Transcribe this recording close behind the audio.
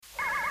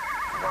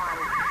I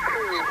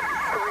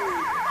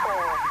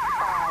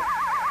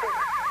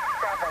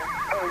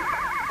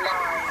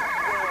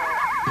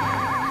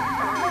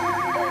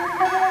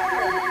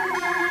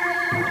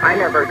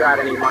never got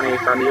any money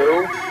from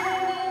you.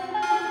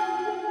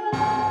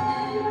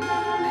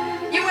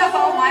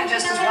 UFO might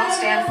just as well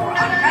stand for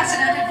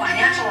unprecedented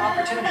financial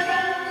opportunity.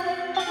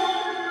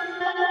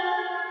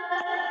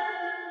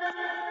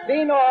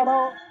 Be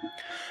normal.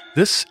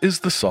 This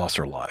is The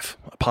Saucer Life,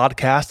 a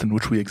podcast in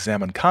which we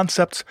examine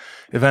concepts,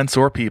 events,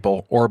 or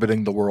people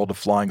orbiting the world of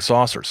flying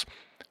saucers.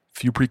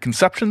 Few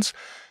preconceptions,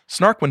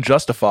 snark when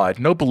justified,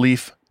 no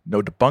belief,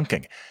 no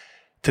debunking.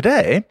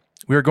 Today,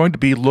 we are going to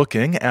be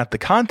looking at the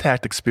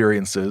contact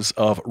experiences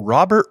of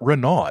Robert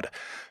Renaud,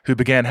 who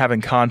began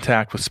having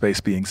contact with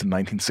space beings in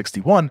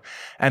 1961,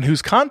 and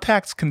whose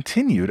contacts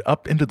continued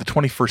up into the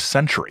 21st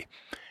century.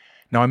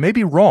 Now, I may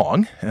be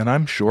wrong, and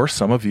I'm sure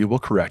some of you will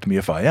correct me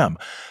if I am,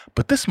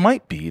 but this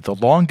might be the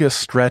longest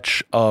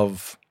stretch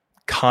of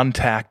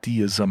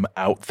contacteeism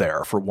out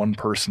there for one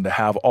person to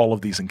have all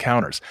of these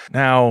encounters.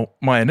 Now,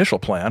 my initial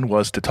plan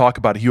was to talk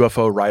about a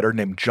UFO writer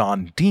named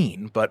John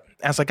Dean, but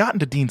as I got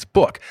into Dean's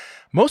book,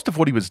 most of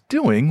what he was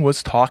doing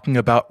was talking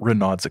about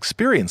Renaud's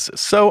experiences.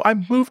 So I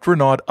moved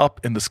Renaud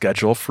up in the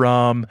schedule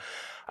from,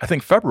 I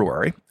think,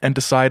 February, and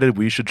decided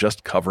we should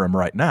just cover him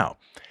right now.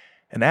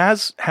 And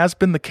as has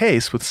been the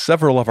case with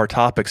several of our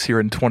topics here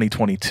in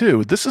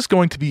 2022, this is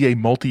going to be a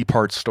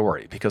multi-part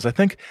story, because I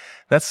think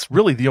that's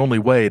really the only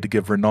way to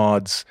give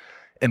Renaud's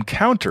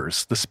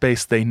encounters the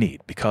space they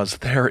need, because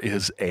there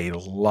is a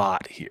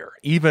lot here.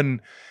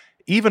 Even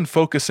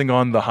focusing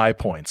on the high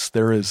points,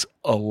 there is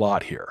a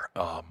lot here.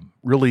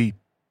 Really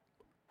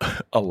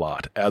a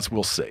lot, as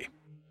we'll see.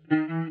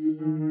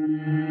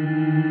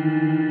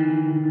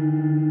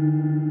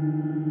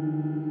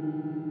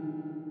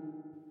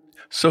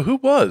 So who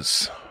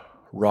was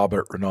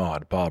Robert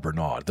Renaud, Bob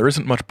Renaud? There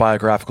isn't much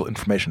biographical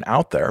information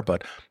out there,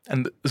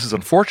 and this is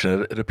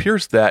unfortunate, it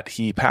appears that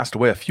he passed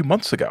away a few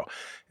months ago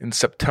in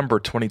September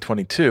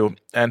 2022,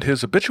 and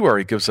his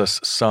obituary gives us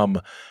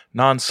some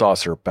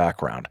non-saucer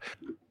background.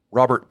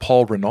 Robert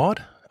Paul Renaud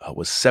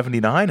was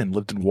 79 and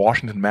lived in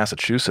Washington,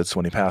 Massachusetts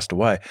when he passed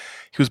away.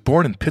 He was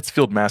born in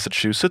Pittsfield,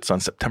 Massachusetts on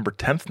September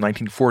 10th,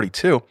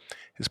 1942.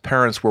 His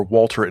parents were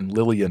Walter and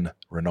Lillian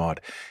Renaud.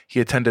 He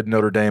attended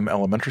Notre Dame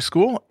Elementary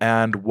School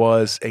and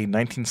was a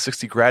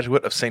 1960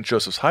 graduate of St.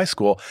 Joseph's High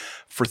School.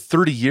 For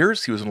 30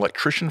 years, he was an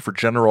electrician for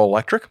General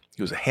Electric.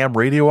 He was a ham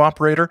radio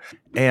operator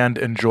and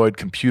enjoyed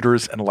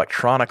computers and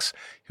electronics.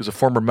 He was a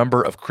former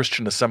member of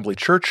Christian Assembly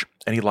Church,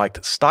 and he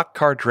liked stock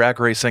car drag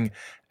racing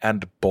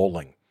and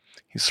bowling.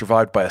 He's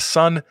survived by a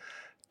son,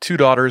 2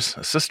 daughters,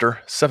 a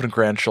sister, 7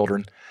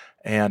 grandchildren,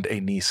 and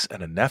a niece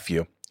and a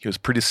nephew. He was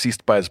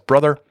predeceased by his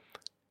brother,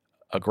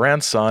 a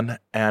grandson,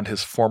 and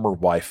his former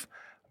wife,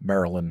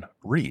 Marilyn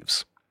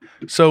Reeves.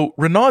 So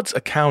Renaud's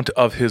account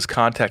of his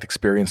contact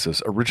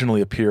experiences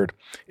originally appeared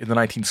in the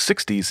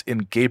 1960s in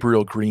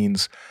Gabriel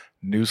Green's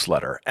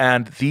newsletter,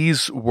 and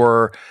these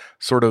were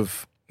sort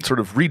of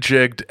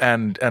rejigged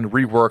and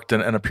reworked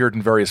and appeared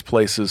in various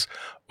places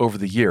over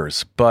the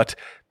years, but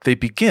they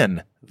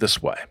begin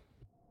this way.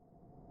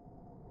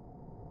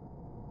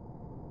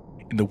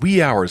 In the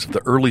wee hours of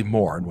the early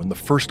morn, when the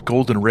first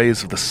golden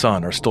rays of the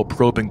sun are still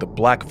probing the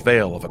black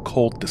veil of a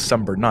cold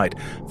December night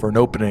for an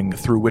opening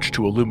through which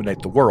to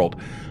illuminate the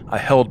world, I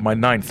held my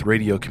 9th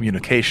radio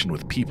communication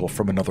with people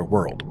from another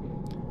world.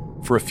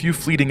 For a few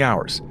fleeting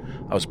hours,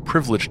 I was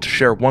privileged to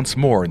share once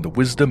more in the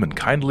wisdom and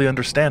kindly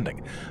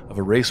understanding of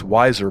a race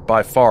wiser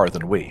by far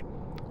than we.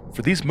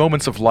 For these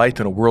moments of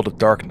light in a world of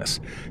darkness,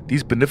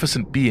 these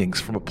beneficent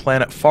beings from a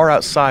planet far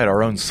outside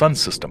our own sun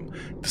system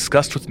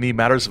discussed with me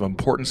matters of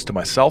importance to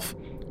myself,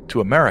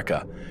 to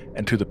America,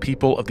 and to the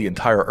people of the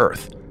entire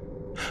earth.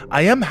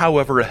 I am,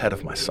 however, ahead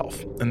of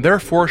myself, and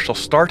therefore shall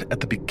start at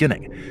the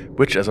beginning,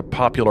 which, as a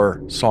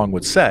popular song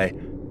would say,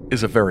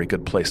 is a very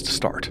good place to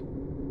start.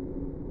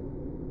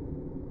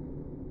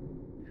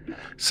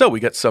 So we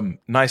get some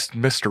nice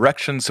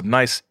misdirection, some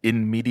nice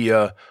in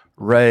media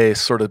res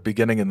sort of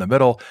beginning in the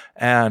middle,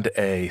 and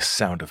a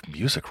Sound of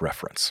Music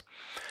reference.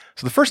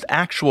 So the first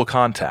actual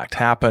contact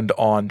happened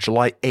on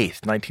July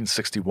 8th,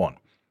 1961.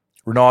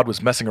 Renaud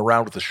was messing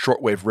around with a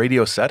shortwave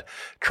radio set,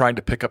 trying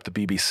to pick up the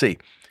BBC.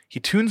 He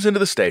tunes into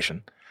the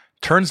station,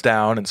 turns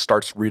down, and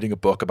starts reading a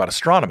book about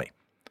astronomy.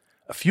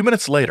 A few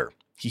minutes later,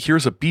 he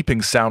hears a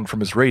beeping sound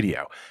from his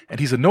radio, and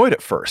he's annoyed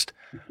at first,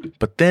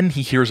 but then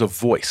he hears a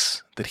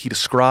voice that he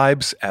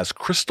describes as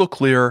crystal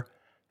clear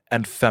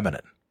and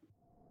feminine.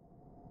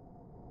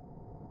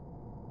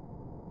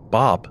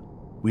 "Bob,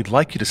 we'd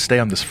like you to stay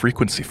on this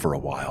frequency for a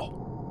while."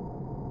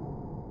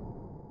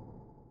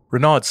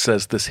 Renaud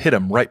says this hit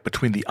him right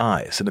between the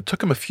eyes, and it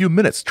took him a few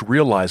minutes to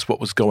realize what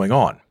was going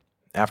on,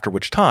 after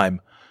which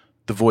time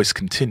the voice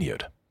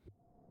continued.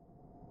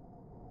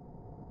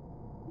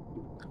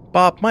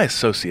 "Bob, my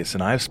associates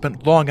and I have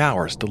spent long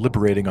hours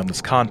deliberating on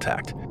this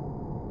contact.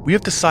 We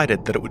have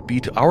decided that it would be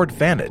to our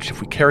advantage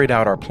if we carried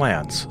out our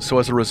plans, so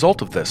as a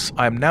result of this,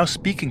 I am now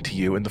speaking to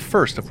you in the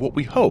first of what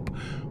we hope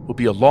will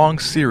be a long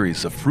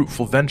series of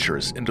fruitful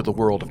ventures into the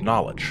world of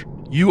knowledge.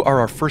 You are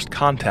our first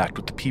contact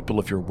with the people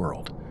of your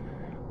world.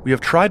 We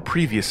have tried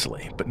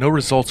previously, but no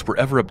results were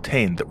ever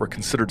obtained that were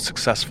considered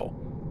successful.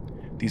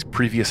 These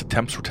previous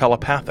attempts were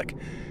telepathic.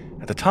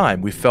 At the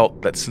time, we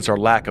felt that since our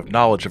lack of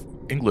knowledge of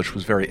English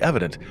was very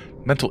evident,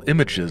 mental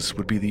images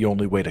would be the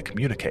only way to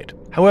communicate.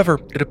 However,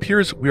 it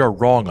appears we are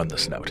wrong on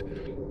this note.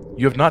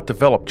 You have not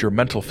developed your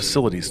mental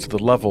facilities to the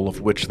level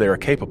of which they are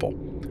capable.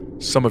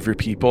 Some of your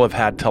people have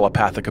had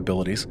telepathic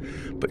abilities,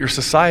 but your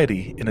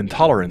society in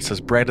intolerance has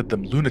branded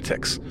them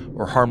lunatics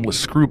or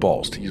harmless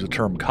screwballs, to use a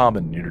term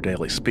common in your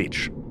daily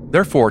speech.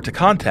 Therefore, to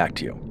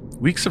contact you,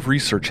 weeks of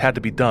research had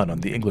to be done on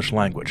the English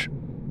language.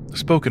 The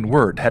spoken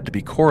word had to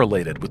be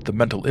correlated with the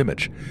mental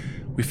image.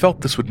 We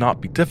felt this would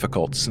not be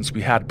difficult since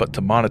we had but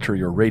to monitor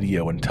your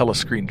radio and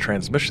telescreen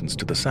transmissions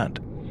to this end.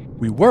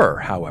 We were,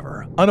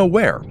 however,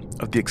 unaware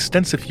of the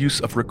extensive use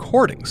of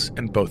recordings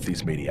in both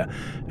these media,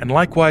 and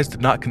likewise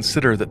did not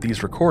consider that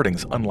these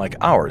recordings, unlike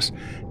ours,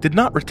 did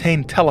not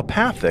retain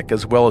telepathic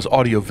as well as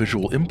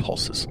audiovisual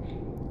impulses.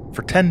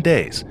 For 10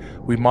 days,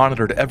 we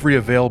monitored every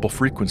available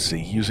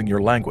frequency using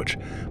your language,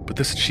 but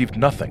this achieved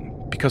nothing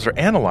because our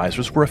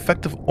analyzers were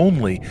effective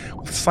only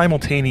with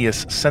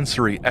simultaneous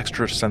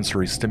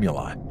sensory-extrasensory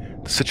stimuli.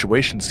 The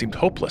situation seemed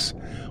hopeless.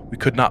 We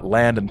could not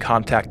land and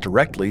contact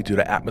directly due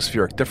to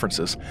atmospheric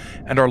differences,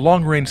 and our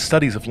long-range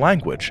studies of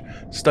language,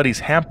 studies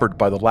hampered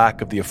by the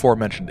lack of the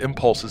aforementioned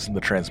impulses in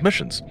the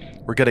transmissions,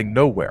 were getting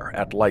nowhere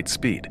at light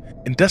speed.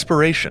 In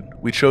desperation,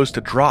 we chose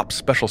to drop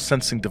special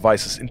sensing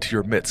devices into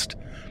your midst.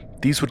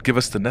 These would give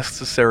us the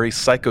necessary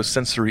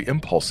psychosensory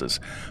impulses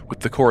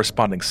with the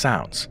corresponding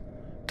sounds.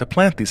 To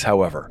plant these,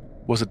 however,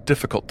 was a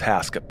difficult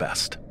task at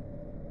best.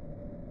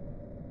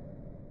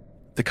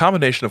 The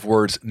combination of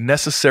words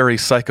necessary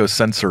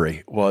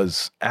psychosensory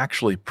was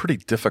actually pretty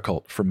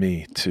difficult for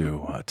me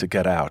to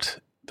get out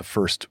the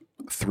first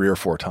 3 or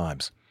 4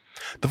 times.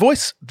 The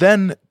voice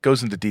then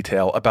goes into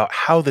detail about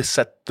how they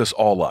set this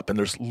all up, and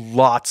there's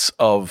lots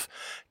of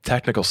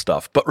technical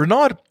stuff. But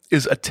Renaud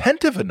is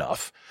attentive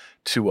enough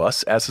to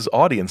us as his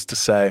audience to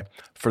say,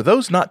 for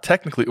those not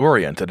technically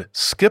oriented,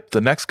 skip the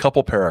next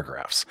couple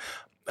paragraphs.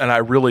 And I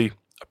really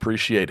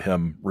appreciate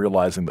him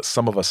realizing that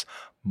some of us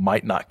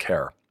might not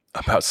care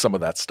about some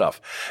of that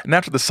stuff. And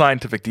after the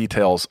scientific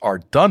details are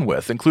done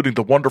with, including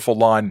the wonderful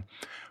line,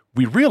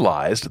 we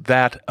realized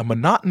that a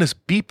monotonous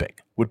beeping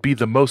would be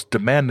the most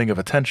demanding of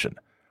attention.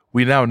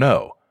 We now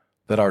know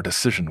that our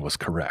decision was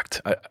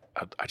correct. I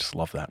just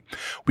love that.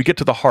 We get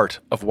to the heart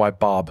of why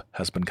Bob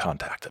has been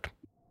contacted.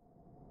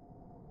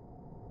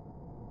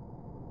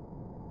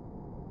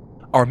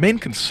 Our main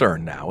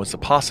concern now is the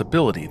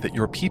possibility that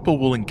your people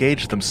will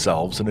engage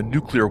themselves in a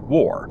nuclear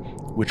war,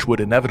 which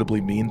would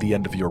inevitably mean the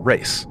end of your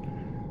race.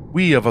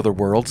 We of other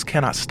worlds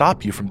cannot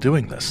stop you from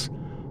doing this.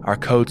 Our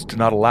codes do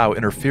not allow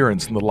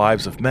interference in the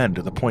lives of men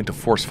to the point of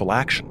forceful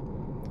action.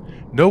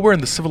 Nowhere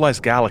in the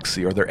civilized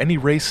galaxy are there any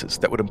races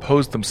that would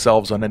impose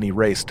themselves on any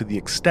race to the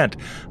extent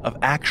of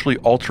actually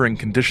altering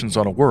conditions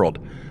on a world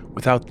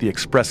without the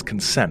express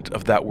consent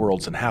of that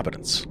world's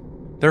inhabitants.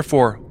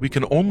 Therefore, we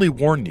can only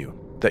warn you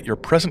that your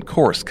present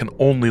course can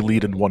only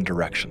lead in one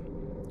direction: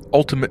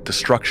 ultimate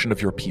destruction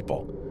of your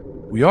people.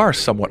 We are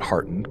somewhat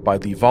heartened by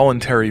the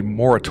voluntary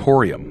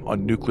moratorium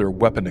on nuclear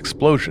weapon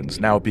explosions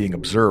now being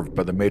observed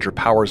by the major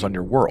powers on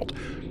your world.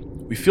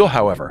 We feel,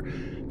 however,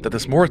 that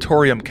this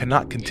moratorium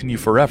cannot continue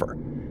forever,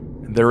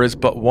 and there is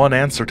but one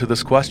answer to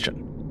this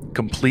question: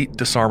 complete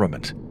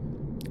disarmament.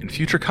 In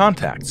future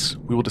contacts,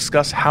 we will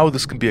discuss how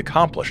this can be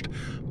accomplished,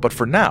 but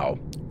for now,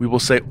 we will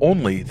say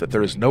only that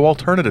there is no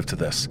alternative to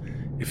this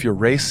if your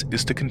race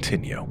is to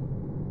continue.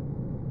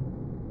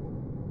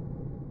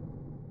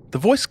 The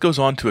voice goes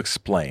on to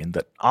explain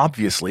that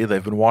obviously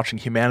they've been watching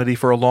humanity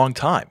for a long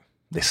time.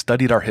 They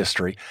studied our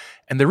history,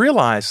 and they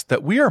realize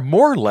that we are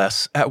more or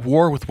less at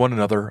war with one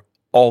another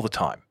all the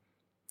time.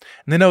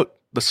 And they note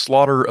the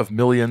slaughter of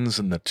millions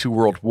in the 2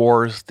 world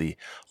wars, the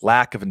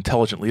lack of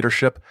intelligent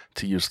leadership,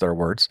 to use their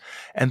words,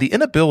 and the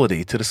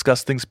inability to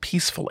discuss things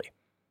peacefully.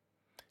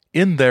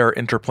 In their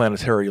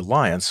interplanetary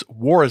alliance,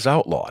 war is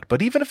outlawed,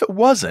 but even if it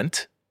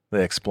wasn't,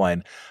 they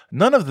explain,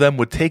 none of them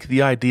would take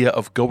the idea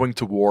of going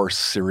to war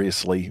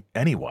seriously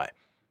anyway.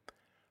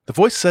 The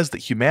voice says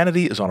that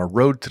humanity is on a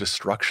road to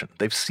destruction.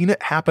 They've seen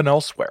it happen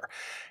elsewhere,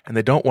 and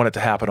they don't want it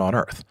to happen on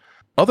Earth.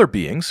 Other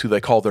beings, who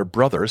they call their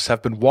brothers,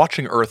 have been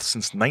watching Earth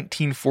since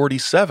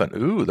 1947.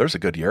 Ooh, there's a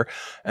good year.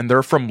 And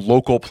they're from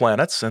local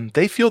planets, and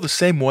they feel the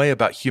same way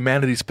about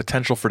humanity's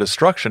potential for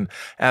destruction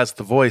as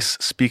the voice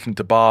speaking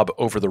to Bob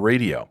over the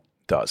radio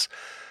does.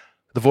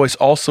 The voice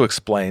also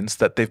explains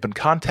that they've been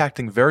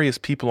contacting various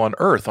people on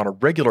Earth on a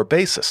regular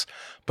basis,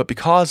 but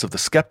because of the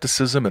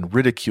skepticism and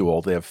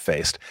ridicule they have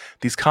faced,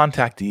 these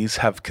contactees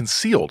have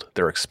concealed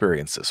their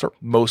experiences, or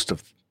most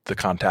of the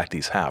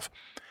contactees have.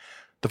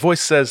 The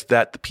voice says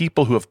that the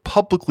people who have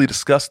publicly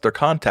discussed their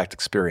contact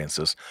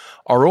experiences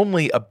are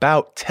only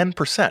about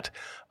 10%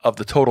 of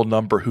the total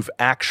number who've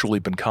actually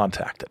been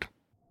contacted.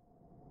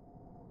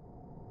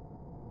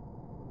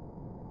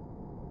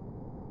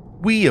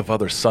 We of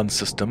other sun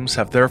systems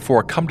have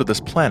therefore come to this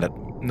planet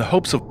in the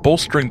hopes of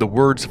bolstering the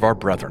words of our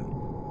brethren.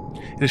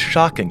 It is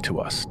shocking to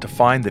us to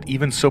find that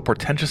even so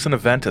portentous an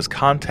event as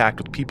contact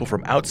with people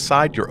from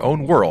outside your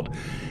own world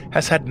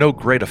has had no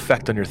great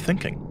effect on your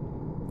thinking.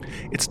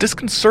 It's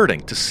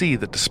disconcerting to see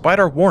that despite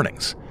our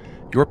warnings,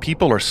 your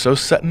people are so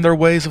set in their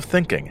ways of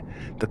thinking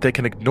that they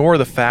can ignore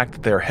the fact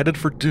that they are headed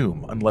for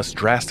doom unless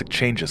drastic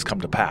changes come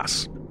to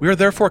pass. We are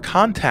therefore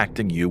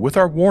contacting you with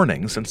our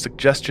warnings and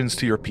suggestions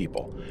to your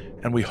people,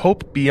 and we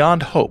hope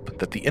beyond hope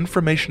that the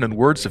information and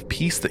words of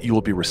peace that you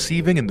will be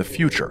receiving in the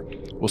future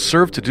will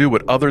serve to do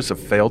what others have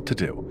failed to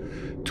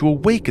do, to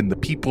awaken the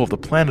people of the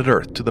planet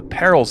Earth to the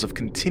perils of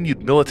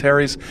continued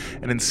militaries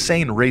and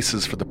insane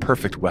races for the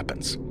perfect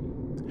weapons.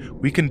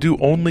 We can do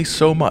only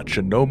so much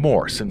and no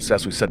more since,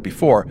 as we said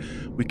before,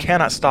 we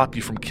cannot stop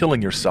you from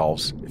killing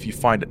yourselves if you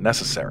find it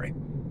necessary.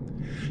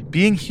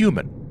 Being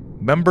human,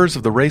 members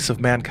of the race of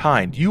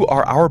mankind, you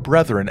are our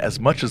brethren as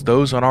much as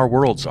those on our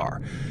worlds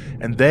are,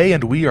 and they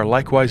and we are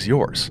likewise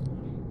yours.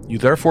 You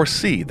therefore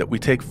see that we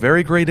take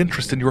very great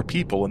interest in your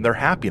people and their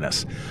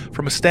happiness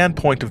from a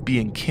standpoint of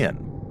being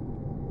kin.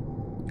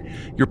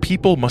 Your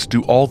people must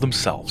do all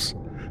themselves.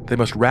 They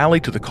must rally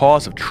to the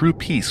cause of true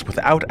peace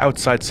without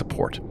outside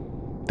support.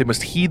 They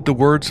must heed the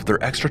words of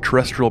their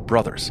extraterrestrial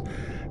brothers.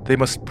 They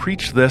must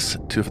preach this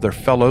to their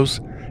fellows,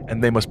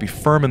 and they must be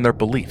firm in their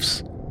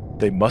beliefs.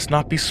 They must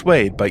not be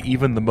swayed by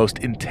even the most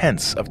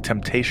intense of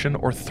temptation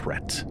or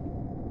threat.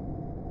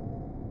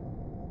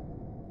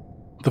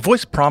 The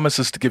voice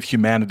promises to give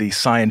humanity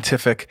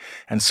scientific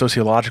and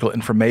sociological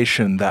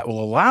information that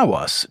will allow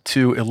us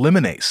to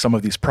eliminate some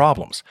of these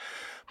problems.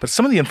 But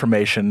some of the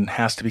information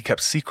has to be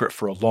kept secret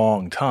for a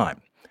long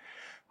time.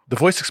 The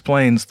voice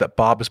explains that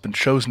Bob has been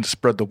chosen to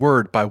spread the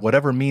word by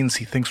whatever means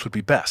he thinks would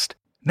be best.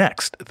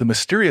 Next, the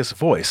mysterious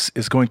voice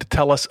is going to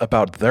tell us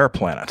about their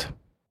planet.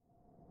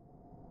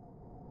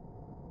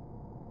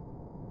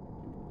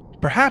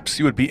 Perhaps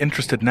you would be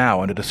interested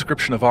now in a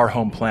description of our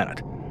home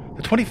planet.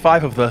 The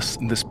 25 of us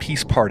in this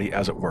peace party,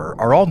 as it were,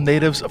 are all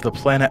natives of the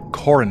planet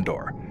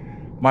Corindor.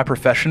 My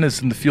profession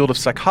is in the field of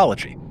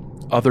psychology.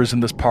 Others in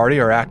this party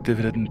are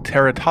active in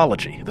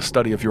teratology, the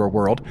study of your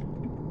world,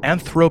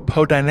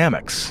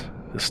 anthropodynamics,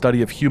 the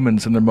study of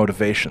humans and their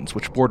motivations,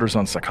 which borders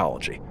on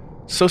psychology,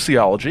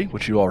 sociology,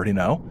 which you already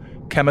know,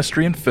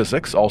 chemistry and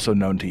physics, also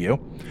known to you,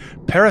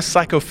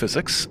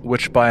 parapsychophysics,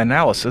 which by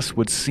analysis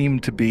would seem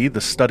to be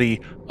the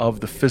study of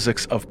the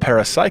physics of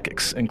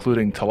parapsychics,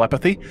 including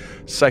telepathy,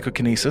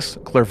 psychokinesis,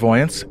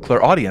 clairvoyance,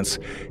 clairaudience,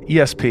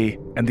 ESP,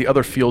 and the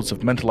other fields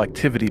of mental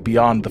activity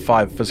beyond the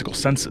 5 physical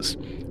senses.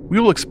 We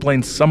will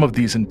explain some of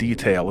these in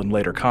detail in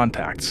later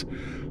contacts.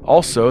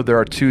 Also, there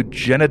are 2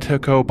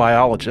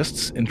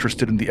 genetico-biologists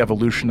interested in the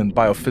evolution and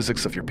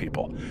biophysics of your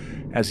people.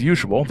 As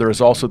usual, there is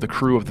also the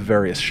crew of the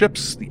various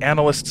ships, the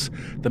analysts,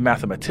 the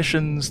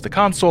mathematicians, the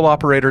console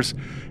operators,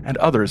 and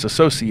others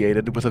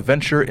associated with a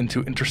venture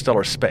into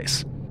interstellar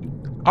space.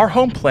 Our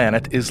home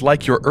planet is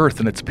like your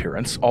Earth in its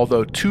appearance,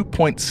 although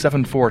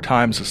 2.74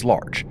 times as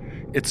large.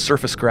 Its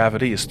surface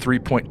gravity is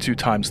 3.2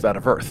 times that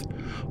of Earth.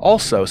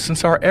 Also,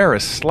 since our air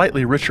is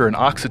slightly richer in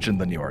oxygen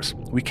than yours,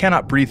 we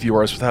cannot breathe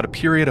yours without a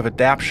period of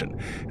adaptation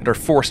and are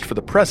forced for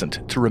the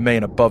present to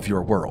remain above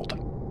your world.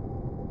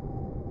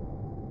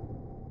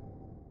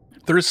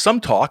 There is some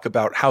talk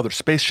about how their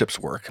spaceships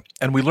work,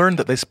 and we learned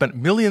that they spent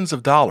millions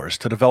of dollars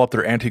to develop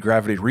their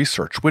anti-gravity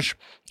research, which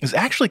is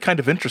actually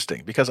kind of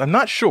interesting because I'm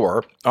not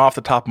sure, off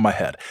the top of my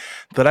head,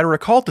 that I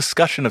recall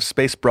discussion of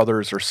space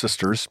brothers or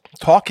sisters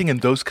talking in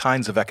those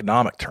kinds of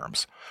economic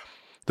terms.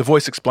 The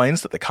voice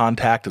explains that the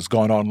contact has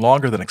gone on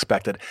longer than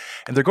expected,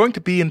 and they're going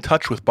to be in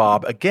touch with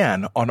Bob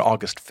again on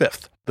August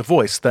 5th. The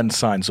voice then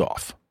signs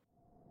off.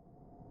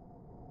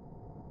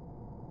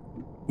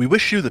 We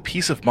wish you the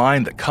peace of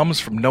mind that comes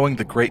from knowing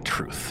the great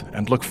truth,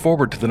 and look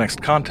forward to the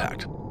next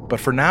contact. But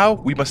for now,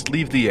 we must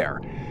leave the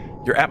air.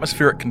 Your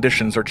atmospheric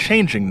conditions are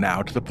changing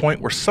now to the point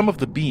where some of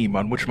the beam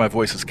on which my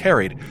voice is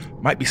carried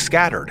might be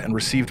scattered and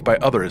received by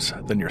others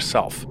than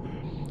yourself.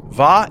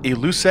 Va e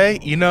luce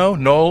ino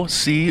nol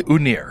si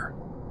unir.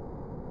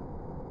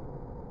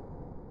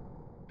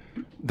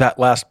 That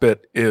last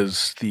bit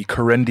is the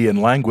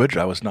Corindian language.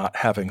 I was not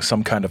having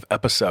some kind of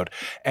episode.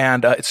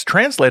 And it's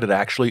translated,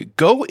 actually,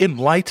 go in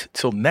light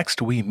till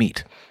next we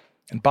meet.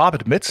 And Bob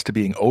admits to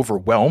being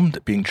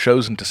overwhelmed, being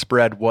chosen to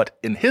spread what,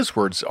 in his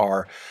words,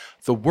 are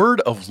the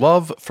word of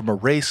love from a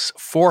race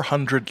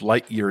 400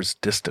 light years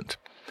distant.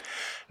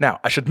 Now,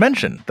 I should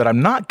mention that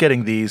I'm not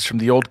getting these from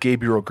the old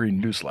Gabriel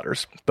Green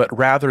newsletters, but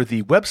rather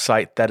the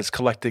website that is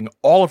collecting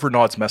all of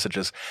Renaud's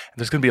messages. And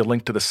there's going to be a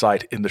link to the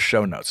site in the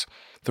show notes.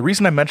 The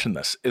reason I mention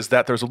this is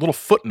that there's a little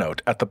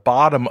footnote at the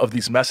bottom of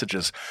these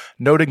messages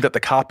noting that the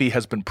copy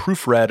has been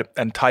proofread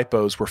and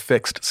typos were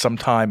fixed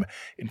sometime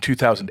in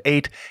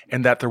 2008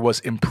 and that there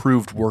was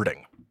improved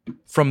wording.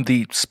 From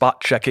the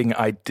spot checking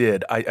I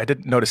did, I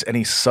didn't notice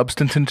any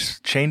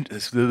substantive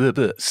changes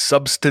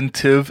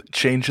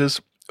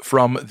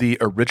from the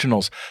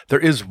originals. There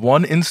is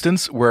one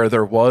instance where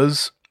there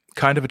was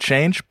kind of a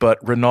change,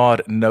 but Renaud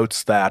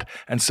notes that,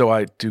 and so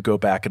I do go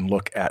back and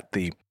look at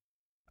the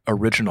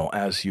original,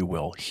 as you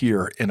will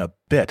hear in a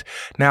bit.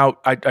 Now,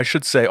 I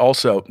should say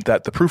also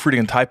that the proofreading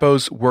and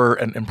typos were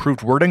an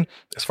improved wording.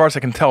 As far as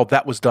I can tell,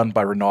 that was done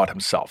by Renaud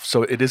himself.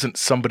 So it isn't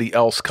somebody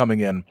else coming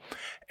in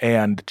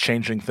and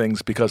changing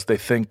things because they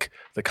think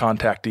the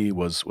contactee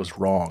was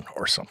wrong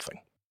or something.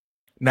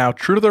 Now,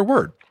 true to their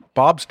word,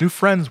 Bob's new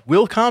friends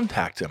will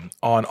contact him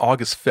on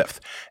August 5th,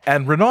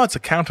 and Renaud's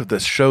account of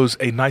this shows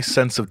a nice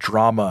sense of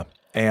drama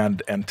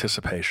and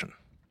anticipation.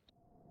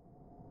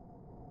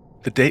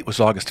 The date was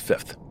August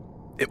 5th.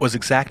 It was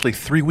exactly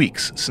 3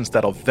 weeks since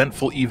that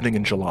eventful evening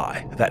in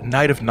July, that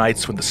night of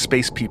nights when the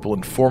space people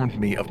informed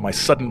me of my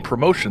sudden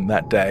promotion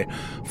that day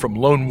from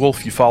lone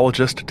wolf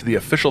ufologist to the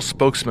official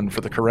spokesman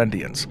for the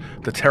Corendians,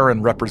 the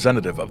Terran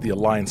representative of the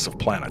Alliance of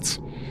Planets.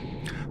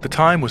 The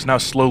time was now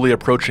slowly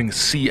approaching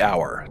sea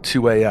hour,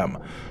 2 a.m.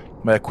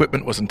 My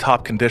equipment was in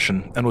top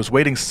condition and was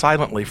waiting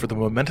silently for the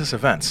momentous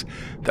events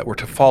that were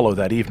to follow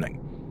that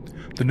evening.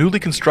 The newly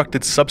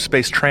constructed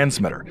subspace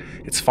transmitter,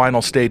 its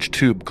final stage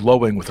tube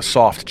glowing with a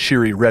soft,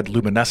 cheery red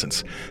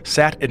luminescence,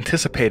 sat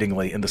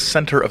anticipatingly in the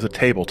center of the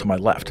table to my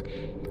left.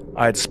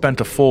 I had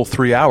spent a full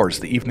 3 hours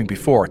the evening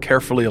before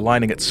carefully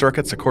aligning its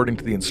circuits according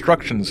to the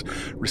instructions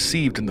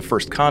received in the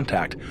first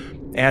contact,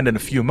 and in a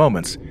few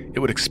moments it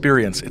would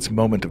experience its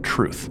moment of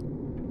truth.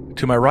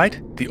 To my right,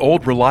 the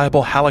old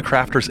reliable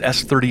Hallicrafter's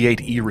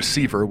S-38E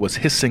receiver was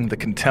hissing the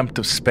contempt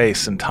of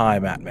space and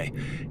time at me.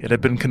 It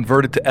had been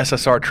converted to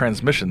SSR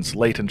transmissions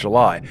late in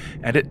July,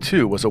 and it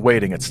too was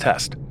awaiting its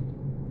test.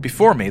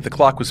 Before me, the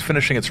clock was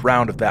finishing its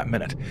round of that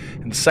minute,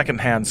 and the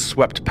second hand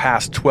swept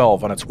past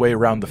 12 on its way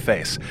round the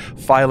face,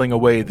 filing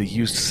away the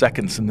used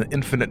seconds in the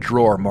infinite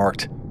drawer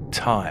marked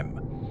time.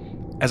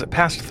 As it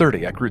passed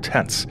 30, I grew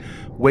tense,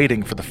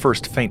 waiting for the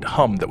first faint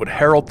hum that would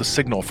herald the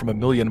signal from a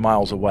million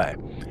miles away.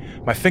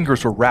 My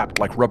fingers were wrapped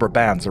like rubber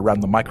bands around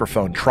the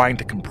microphone, trying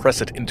to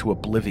compress it into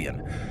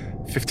oblivion.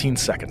 15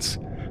 seconds.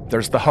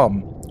 There's the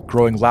hum,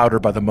 growing louder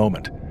by the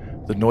moment.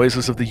 The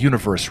noises of the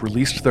universe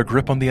released their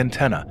grip on the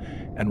antenna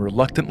and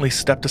reluctantly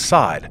stepped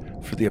aside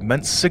for the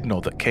immense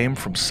signal that came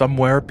from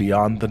somewhere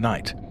beyond the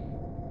night.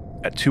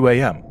 At 2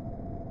 a.m.,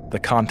 the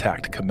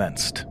contact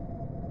commenced.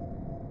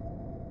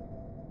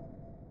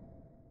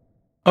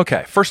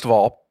 Okay, first of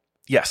all,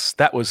 yes,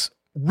 that was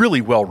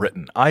really well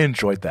written. I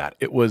enjoyed that.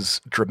 It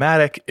was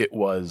dramatic. It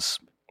was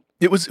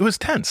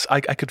tense.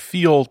 I could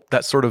feel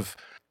that sort of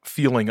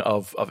feeling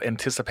of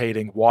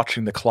anticipating,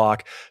 watching the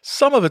clock.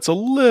 Some of it's a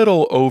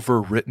little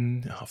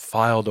overwritten,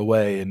 filed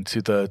away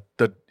into the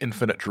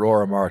infinite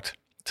drawer marked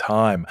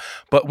time.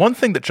 But one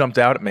thing that jumped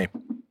out at me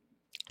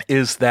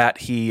is that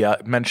he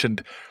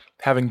mentioned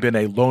having been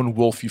a lone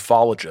wolf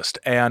ufologist,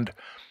 and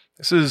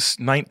this is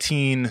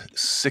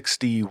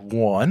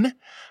 1961.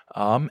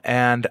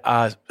 And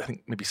I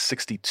think maybe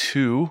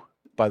 62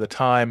 by the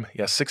time,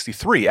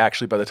 63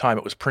 actually by the time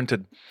it was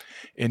printed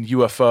in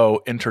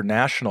UFO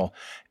International.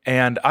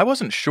 And I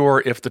wasn't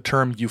sure if the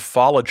term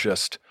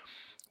ufologist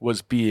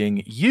was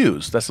being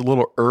used. That's a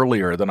little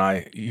earlier than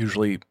I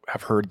usually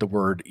have heard the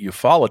word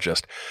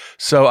ufologist.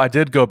 So I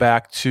did go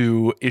back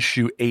to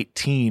issue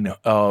 18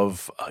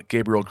 of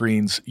Gabriel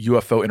Green's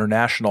UFO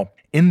International.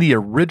 In the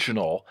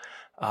original,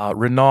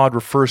 Renaud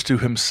refers to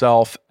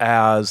himself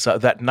as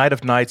that night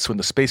of nights when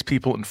the space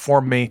people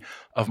informed me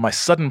of my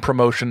sudden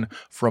promotion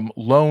from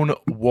lone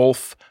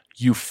wolf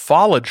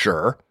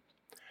ufologer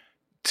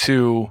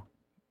to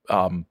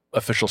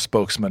official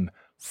spokesman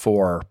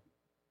for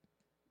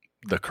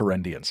the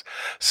Corendians.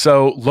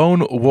 So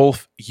lone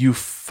wolf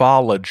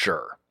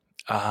ufologer.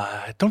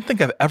 I don't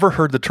think I've ever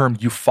heard the term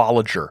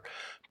ufologer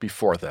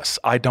before this.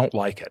 I don't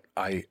like it.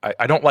 I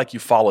don't like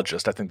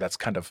ufologist. I think that's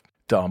kind of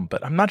dumb,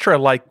 but I'm not sure I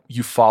like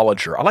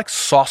ufologer. I like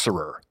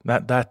sorcerer.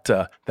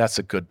 That's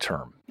a good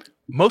term.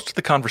 Most of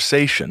the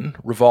conversation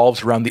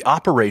revolves around the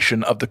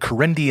operation of the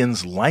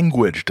Corendians'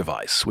 language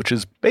device, which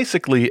is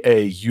basically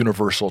a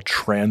universal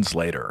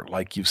translator,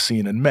 like you've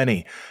seen in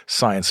many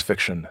science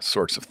fiction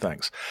sorts of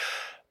things.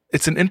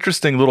 It's an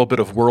interesting little bit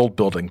of world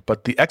building,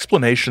 but the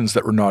explanations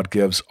that Renaud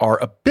gives are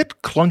a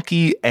bit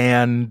clunky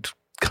and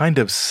kind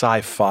of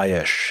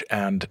sci-fi-ish,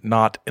 and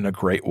not in a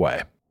great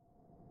way.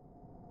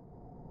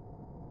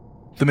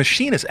 The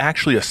machine is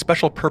actually a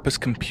special-purpose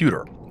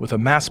computer with a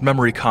mass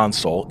memory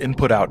console,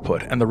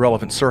 input-output, and the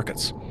relevant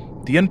circuits.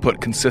 The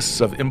input consists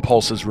of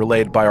impulses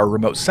relayed by our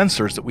remote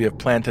sensors that we have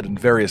planted in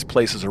various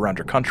places around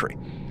our country.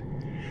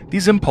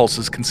 These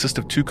impulses consist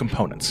of two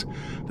components,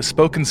 the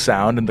spoken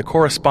sound and the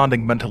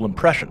corresponding mental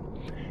impression.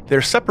 They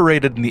are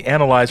separated in the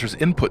analyzer's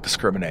input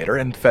discriminator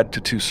and fed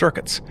to two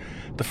circuits.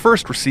 The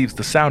first receives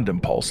the sound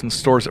impulse and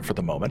stores it for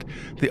the moment.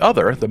 The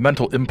other, the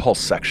mental impulse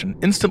section,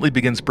 instantly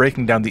begins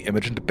breaking down the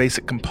image into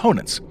basic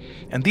components,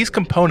 and these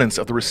components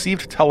of the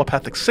received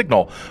telepathic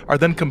signal are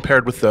then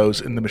compared with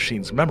those in the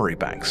machine's memory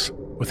banks.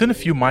 Within a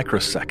few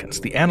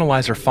microseconds, the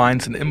analyzer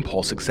finds an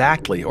impulse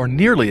exactly or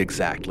nearly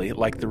exactly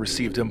like the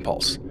received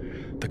impulse.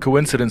 The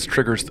coincidence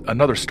triggers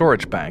another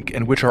storage bank,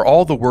 in which are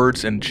all the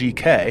words in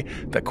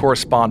GK that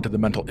correspond to the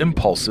mental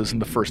impulses in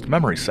the first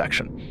memory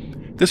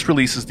section. This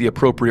releases the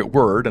appropriate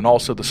word and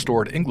also the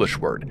stored English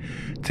word.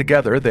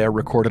 Together, they are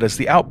recorded as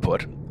the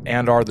output,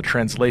 and are the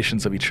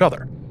translations of each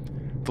other.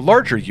 The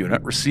larger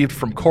unit, received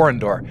from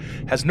Corindor,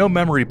 has no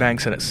memory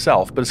banks in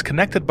itself, but is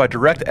connected by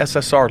direct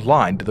SSR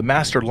line to the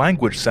Master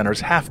Language Center's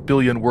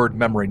half-billion-word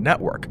memory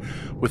network.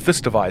 With this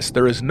device,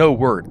 there is no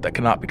word that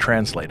cannot be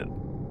translated.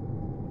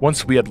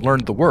 Once we had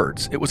learned the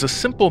words, it was a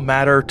simple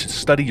matter to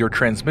study your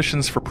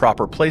transmissions for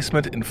proper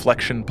placement,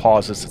 inflection,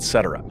 pauses,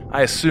 etc.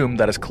 I assume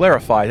that has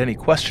clarified any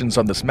questions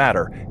on this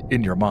matter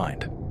in your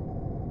mind.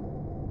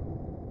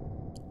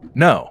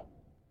 No,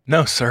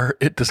 sir,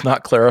 it does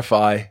not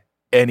clarify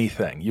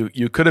anything.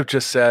 You could have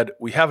just said,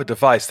 we have a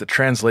device that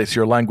translates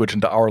your language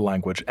into our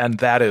language, and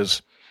that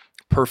is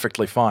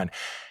perfectly fine.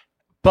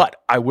 But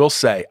I will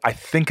say, I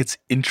think it's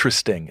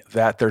interesting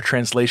that their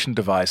translation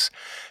device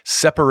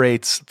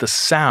separates the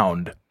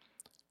sound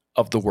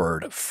of the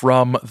word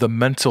from the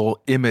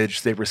mental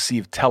image they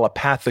receive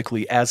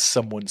telepathically as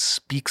someone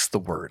speaks the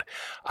word.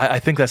 I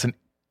think that's an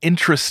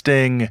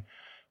interesting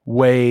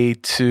way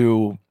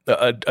to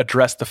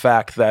address the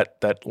fact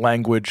that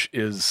language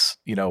is,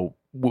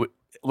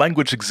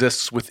 language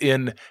exists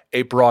within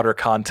a broader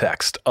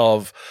context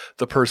of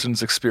the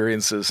person's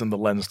experiences and the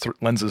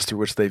lenses through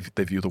which they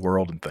view the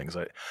world and things.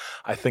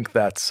 I think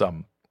that's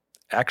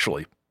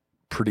actually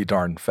pretty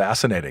darn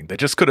fascinating. They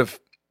just could have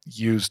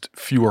used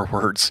fewer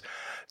words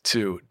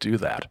to do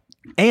that.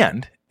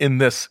 And in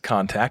this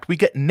contact, we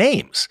get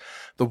names.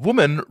 The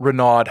woman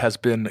Renaud has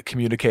been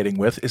communicating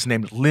with is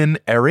named Lynn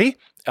Erry,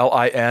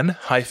 Lin-Erri,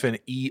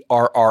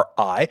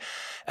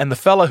 and the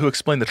fella who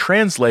explained the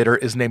translator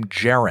is named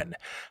Jarren,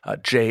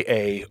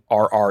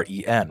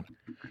 Jarren.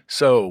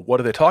 So what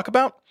do they talk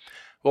about?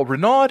 Well,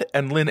 Renaud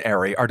and Lynn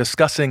Erry are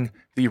discussing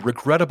the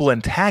regrettable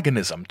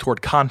antagonism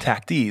toward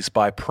contactees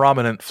by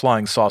prominent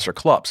flying saucer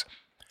clubs.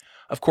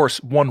 Of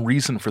course, one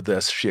reason for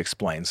this, she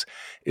explains,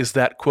 is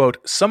that, quote,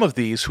 some of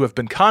these who have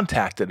been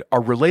contacted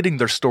are relating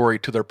their story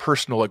to their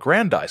personal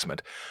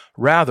aggrandizement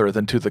rather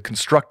than to the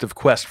constructive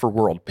quest for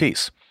world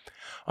peace.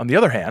 On the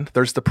other hand,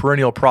 there's the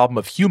perennial problem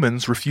of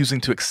humans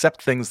refusing to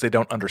accept things they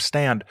don't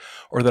understand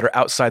or that are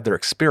outside their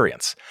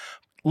experience.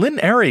 Lynn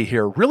Erry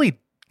here really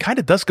kind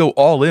of does go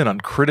all in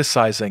on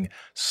criticizing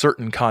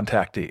certain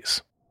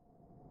contactees.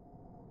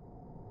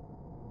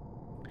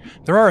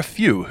 There are a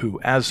few who,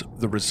 as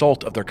the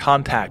result of their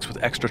contacts with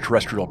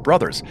extraterrestrial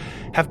brothers,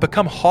 have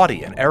become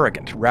haughty and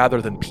arrogant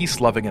rather than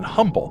peace-loving and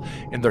humble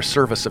in their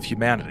service of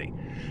humanity.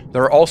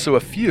 There are also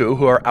a few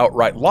who are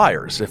outright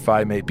liars, if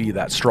I may be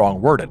that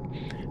strong-worded.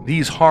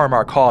 These harm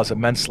our cause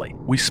immensely.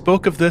 We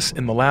spoke of this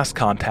in the last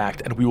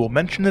contact, and we will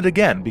mention it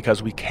again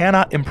because we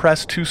cannot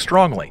impress too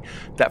strongly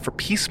that for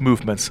peace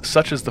movements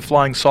such as the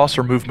flying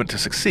saucer movement to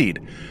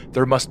succeed,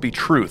 there must be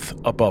truth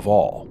above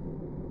all.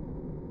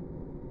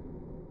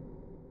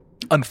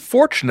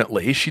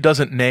 Unfortunately, she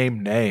doesn't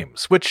name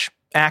names, which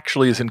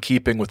actually is in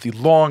keeping with the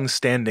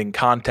long-standing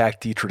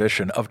contactee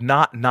tradition of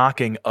not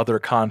knocking other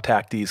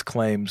contactees'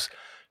 claims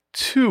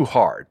too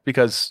hard,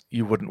 because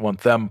you wouldn't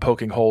want them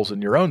poking holes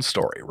in your own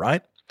story,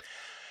 right?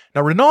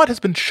 Now, Renaud has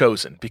been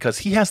chosen because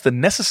he has the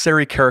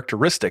necessary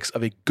characteristics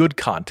of a good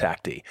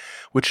contactee,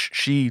 which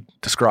she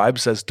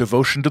describes as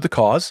devotion to the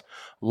cause,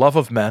 love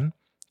of men,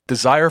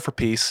 desire for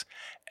peace,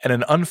 and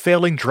an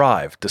unfailing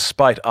drive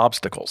despite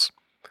obstacles.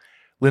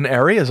 Lynn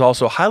Erry is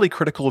also highly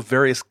critical of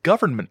various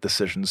government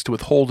decisions to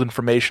withhold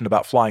information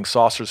about flying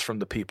saucers from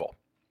the people.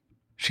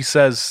 She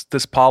says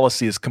this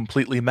policy is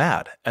completely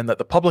mad and that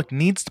the public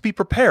needs to be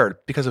prepared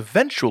because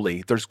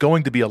eventually there's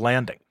going to be a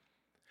landing.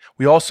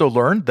 We also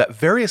learned that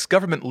various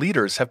government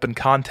leaders have been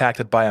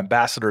contacted by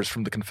ambassadors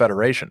from the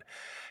Confederation.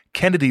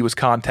 Kennedy was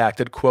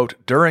contacted, quote,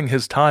 during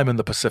his time in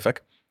the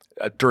Pacific,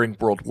 during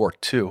World War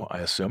II, I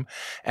assume,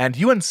 and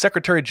UN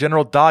Secretary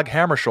General Dag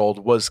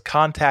Hammarskjöld was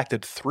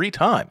contacted 3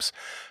 times.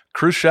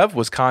 Khrushchev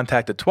was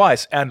contacted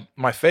twice, and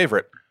my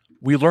favorite,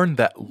 we learned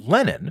that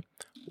Lenin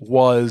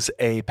was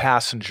a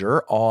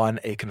passenger on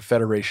a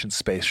Confederation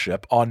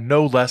spaceship on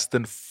no less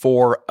than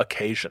 4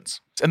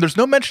 occasions. And there's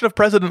no mention of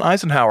President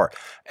Eisenhower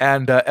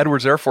and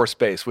Edwards Air Force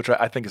Base, which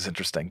I think is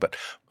interesting. But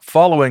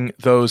following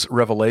those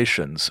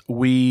revelations,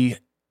 we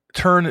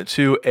turn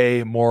to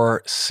a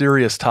more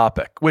serious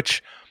topic,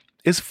 which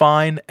is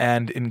fine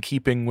and in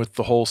keeping with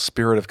the whole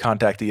spirit of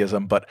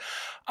contacteeism, but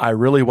I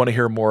really want to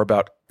hear more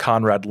about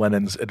Konrad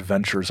Lenin's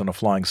adventures on a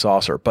flying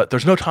saucer. But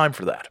there's no time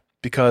for that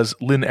because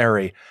Lynn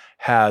Erry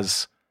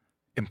has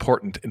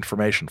important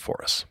information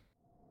for us.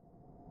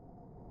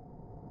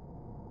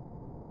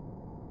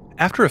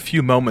 After a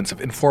few moments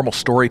of informal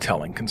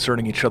storytelling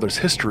concerning each other's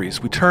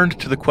histories, we turned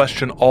to the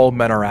question all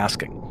men are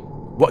asking.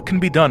 What can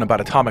be done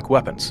about atomic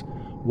weapons?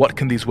 What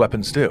can these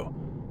weapons do?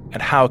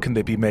 And how can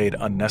they be made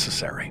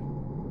unnecessary?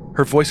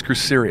 Her voice grew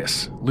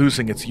serious,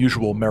 losing its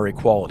usual merry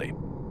quality.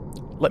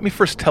 Let me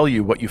first tell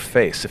you what you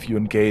face if you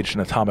engage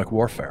in atomic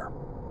warfare.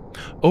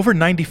 Over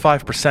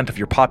 95% of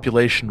your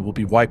population will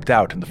be wiped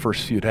out in the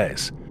first few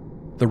days.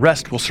 The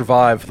rest will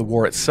survive the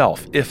war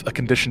itself if a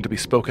condition to be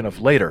spoken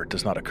of later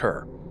does not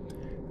occur.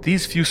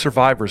 These few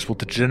survivors will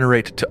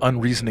degenerate to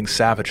unreasoning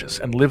savages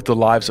and live the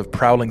lives of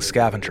prowling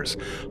scavengers,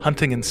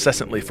 hunting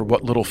incessantly for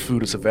what little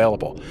food is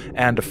available,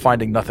 and, if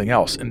finding nothing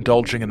else,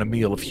 indulging in a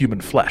meal of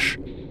human flesh.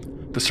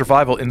 The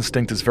survival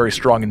instinct is very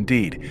strong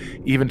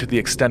indeed, even to the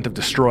extent of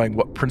destroying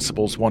what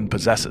principles one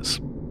possesses.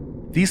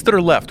 These that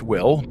are left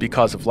will,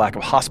 because of lack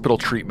of hospital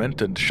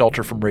treatment and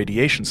shelter from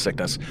radiation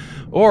sickness,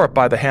 or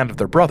by the hand of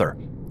their brother,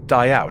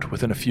 die out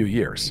within a few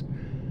years.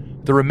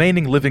 The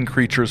remaining living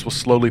creatures will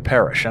slowly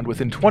perish, and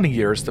within 20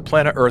 years the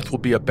planet Earth will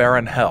be a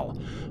barren hell,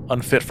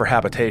 unfit for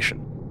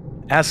habitation.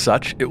 As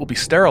such, it will be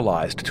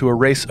sterilized to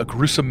erase a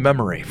gruesome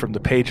memory from the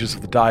pages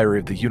of the diary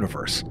of the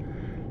universe.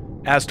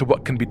 As to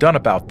what can be done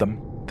about them,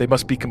 they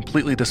must be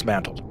completely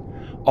dismantled.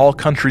 All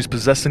countries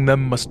possessing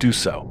them must do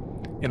so.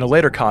 In a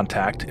later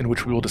contact, in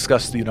which we will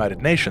discuss the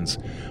United Nations,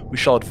 we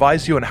shall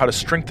advise you on how to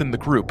strengthen the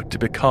group to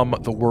become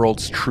the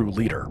world's true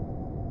leader.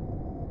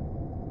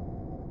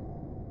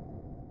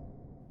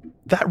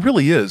 That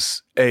really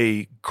is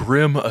a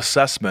grim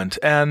assessment,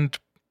 and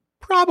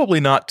probably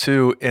not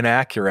too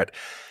inaccurate.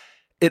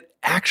 It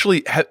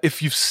actually,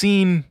 if you've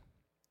seen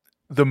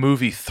the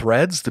movie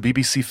Threads, the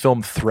BBC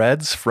film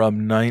Threads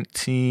from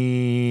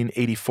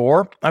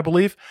 1984, I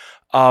believe,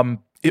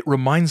 it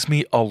reminds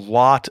me a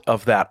lot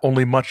of that,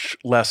 only much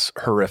less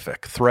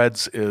horrific.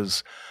 Threads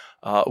is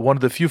one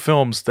of the few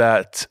films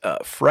that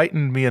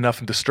frightened me enough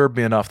and disturbed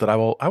me enough that I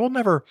will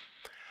never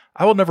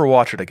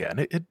watch it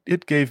again.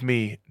 It gave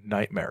me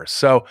nightmares.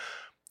 So,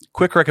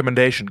 quick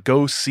recommendation: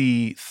 go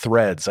see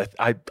Threads.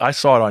 I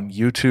saw it on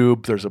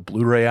YouTube. There's a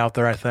Blu-ray out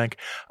there, I think.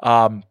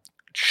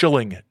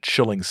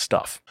 Chilling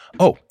stuff.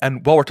 Oh,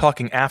 and while we're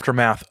talking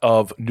aftermath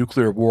of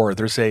nuclear war,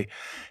 there's a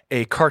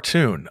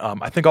cartoon,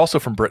 I think also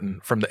from Britain,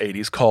 from the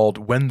 80s, called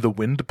When the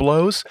Wind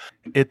Blows.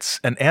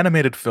 It's an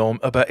animated film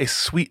about a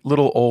sweet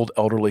little old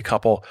elderly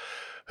couple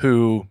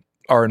who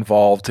are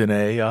involved in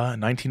a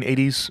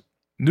 1980s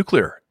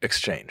nuclear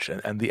exchange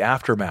and the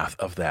aftermath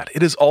of that.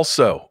 It is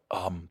also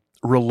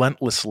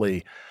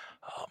relentlessly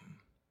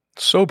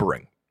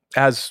sobering,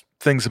 as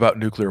things about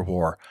nuclear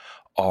war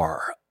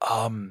are.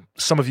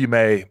 Some of you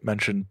may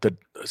mention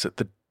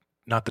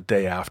not the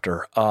day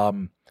after.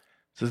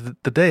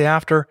 The day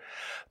after,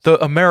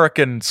 the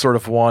American sort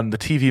of one, the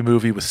TV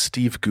movie with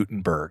Steve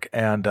Guttenberg,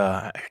 and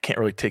I can't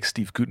really take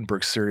Steve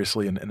Guttenberg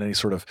seriously in any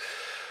sort of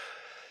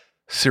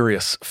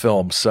serious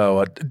film,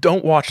 so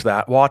don't watch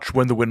that. Watch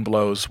When the Wind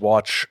Blows.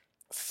 Watch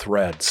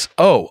Threads.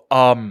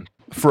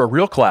 For a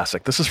real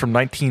classic, this is from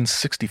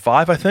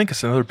 1965, I think.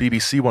 It's another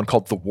BBC one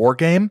called The War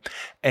Game,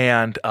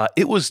 and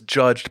it was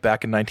judged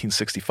back in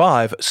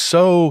 1965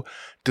 so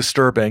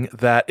disturbing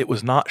that it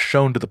was not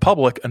shown to the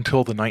public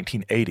until the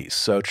 1980s.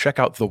 So check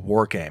out The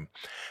War Game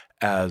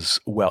as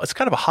well. It's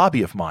kind of a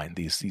hobby of mine,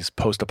 these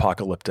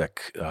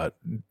post-apocalyptic,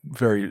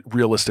 very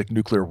realistic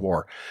nuclear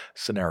war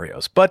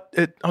scenarios. But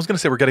I was going to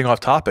say we're getting off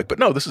topic, but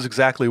no, this is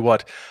exactly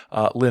what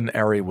Lynn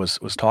Airy was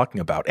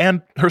talking about.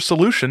 And her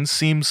solution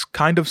seems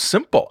kind of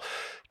simple.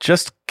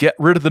 Just get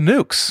rid of the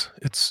nukes.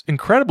 It's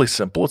incredibly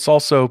simple. It's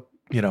also,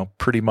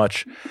 pretty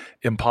much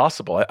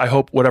impossible. I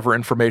hope whatever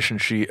information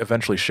she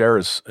eventually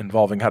shares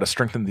involving how to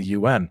strengthen the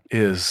UN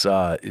is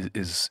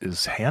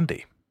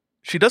handy.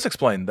 She does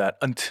explain that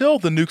until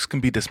the nukes can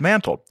be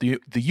dismantled, the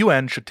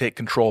UN should take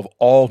control of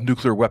all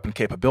nuclear weapon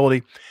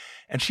capability.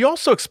 And she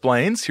also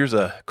explains, here's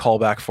a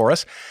callback for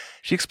us,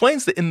 she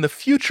explains that in the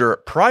future,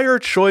 prior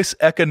choice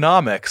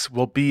economics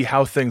will be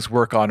how things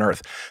work on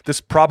Earth.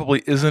 This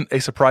probably isn't a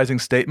surprising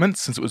statement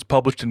since it was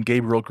published in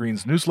Gabriel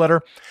Greene's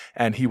newsletter,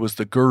 and he was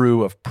the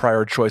guru of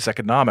prior choice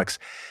economics.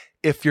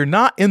 If you're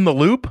not in the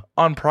loop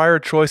on prior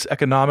choice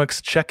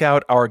economics, check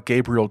out our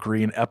Gabriel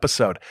Greene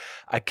episode.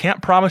 I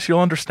can't promise you'll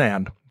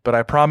understand, but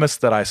I promise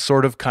that I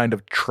kind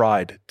of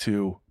tried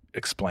to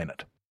explain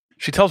it.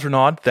 She tells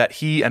Renaud that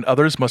he and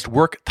others must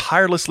work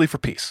tirelessly for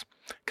peace,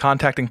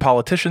 contacting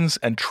politicians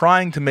and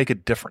trying to make a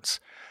difference.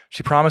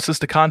 She promises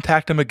to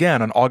contact him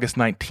again on August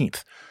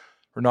 19th.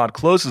 Renaud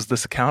closes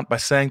this account by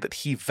saying that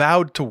he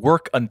vowed to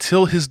work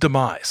until his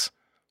demise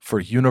for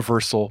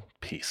universal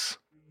peace.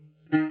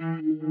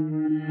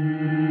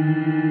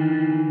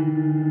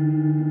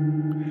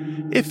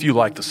 If you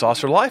like The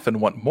Saucer Life and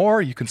want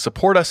more, you can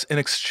support us in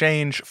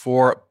exchange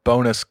for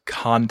bonus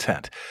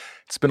content.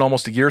 It's been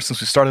almost a year since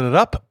we started it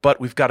up,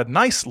 but we've got a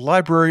nice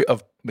library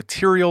of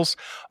materials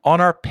on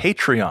our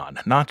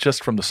Patreon, not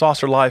just from The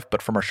Saucer Life,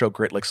 but from our show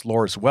Great Lakes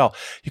Lore as well.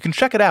 You can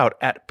check it out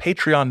at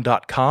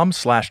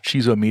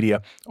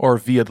patreon.com/chizomedia or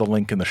via the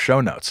link in the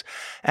show notes.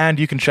 And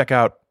you can check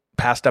out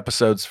past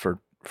episodes for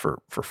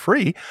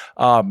free.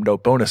 No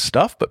bonus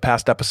stuff, but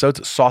past episodes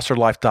at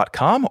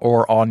saucerlife.com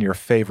or on your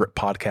favorite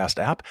podcast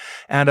app.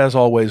 And as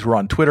always, we're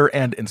on Twitter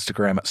and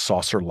Instagram at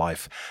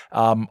saucerlife.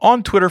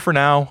 On Twitter for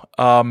now,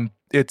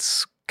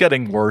 it's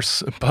getting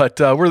worse, but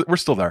we're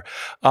still there.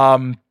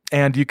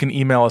 And you can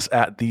email us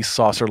at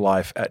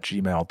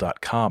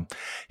thesaucerlife@gmail.com.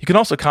 You can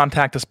also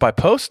contact us by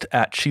post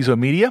at Chizo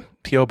Media,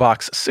 P.O.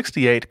 Box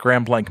 68,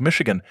 Grand Blanc,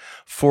 Michigan,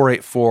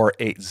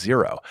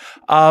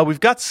 48480. We've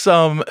got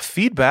some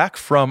feedback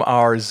from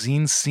our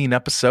Zine Scene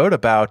episode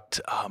about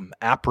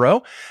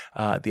APRO,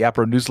 the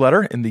APRO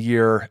newsletter in the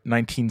year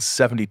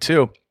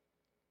 1972.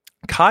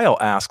 Kyle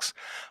asks,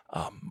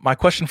 my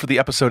question for the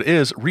episode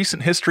is,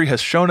 recent history has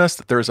shown us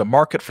that there is a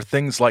market for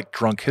things like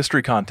drunk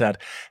history content.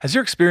 Has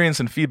your experience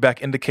and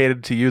feedback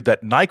indicated to you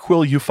that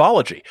NyQuil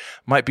ufology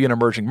might be an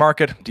emerging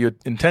market? Do you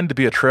intend to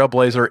be a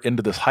trailblazer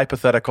into this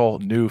hypothetical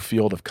new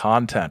field of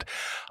content?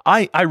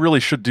 I really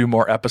should do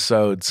more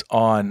episodes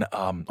on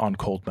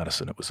cold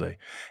medicine. It was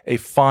a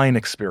fine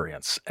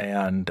experience,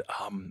 and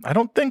I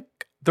don't think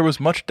there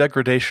was much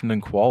degradation in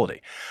quality.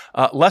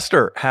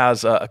 Lester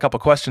has a couple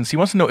questions. He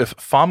wants to know if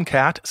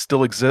FOMCAT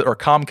still exists, or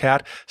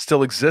COMCAT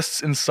still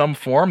exists in some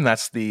form.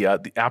 That's the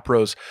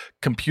APRO's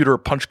computer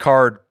punch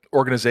card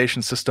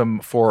organization system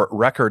for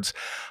records.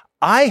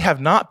 I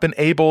have not been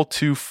able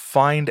to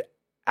find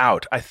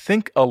out. I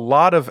think a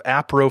lot of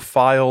APRO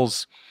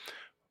files,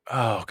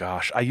 oh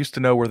gosh, I used to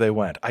know where they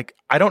went. I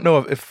don't know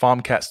if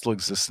FOMCAT still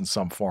exists in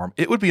some form.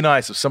 It would be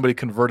nice if somebody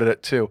converted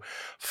it to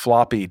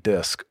floppy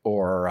disk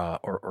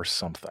or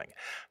something.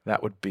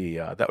 That would be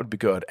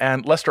good.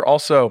 And Lester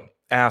also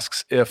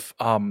asks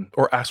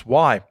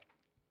why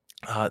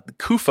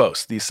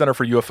CUFOS, the Center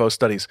for UFO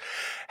Studies,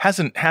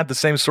 hasn't had the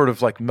same sort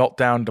of like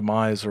meltdown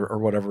demise or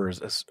whatever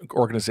as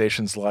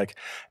organizations like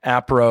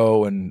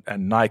APRO and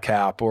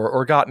NICAP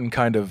or gotten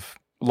kind of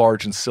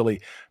large and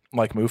silly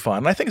like MUFON.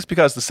 And I think it's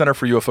because the Center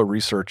for UFO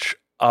Research,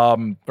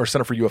 or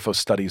Center for UFO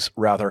Studies,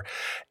 rather,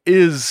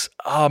 is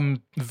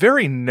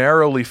very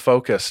narrowly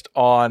focused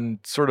on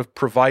sort of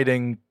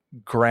providing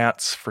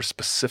grants for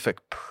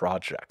specific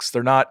projects.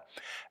 They're not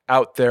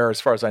out there, as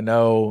far as I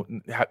know,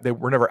 they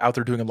were never out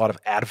there doing a lot of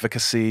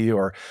advocacy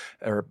or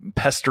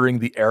pestering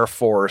the Air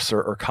Force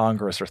or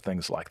Congress or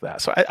things like that.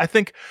 So I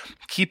think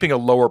keeping a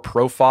lower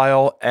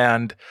profile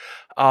and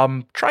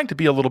trying to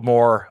be a little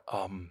more,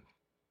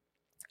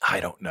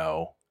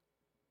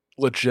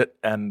 legit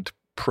and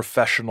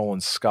professional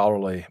and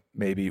scholarly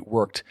maybe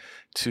worked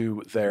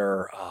to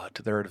their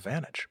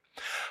advantage.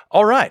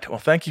 All right. Well,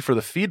 thank you for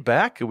the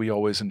feedback. We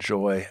always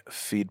enjoy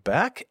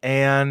feedback.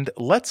 And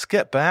let's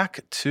get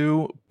back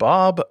to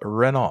Bob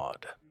Renaud.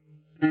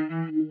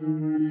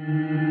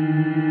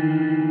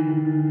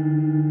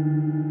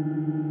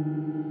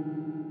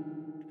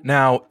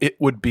 Now, it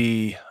would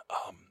be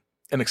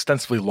an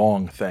extensively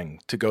long thing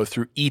to go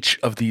through each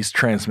of these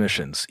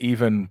transmissions,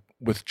 even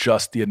with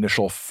just the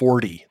initial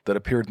 40 that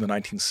appeared in the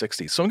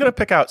 1960s. So I'm going to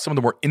pick out some of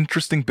the more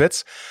interesting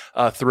bits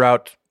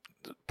throughout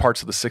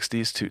parts of the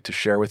 60s to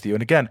share with you.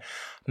 And again,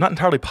 I'm not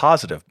entirely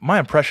positive. My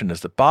impression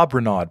is that Bob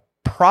Renaud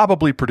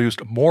probably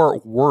produced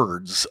more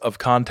words of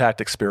contact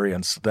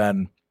experience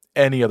than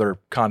any other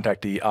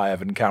contactee I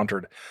have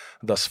encountered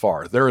thus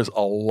far. There is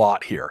a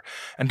lot here.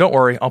 And don't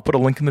worry, I'll put a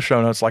link in the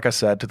show notes, like I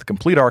said, to the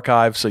complete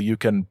archive so you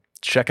can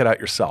check it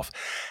out yourself.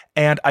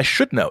 And I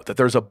should note that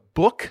there's a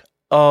book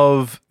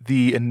of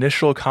the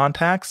initial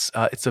contacts.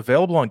 It's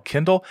available on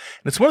Kindle,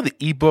 and it's one of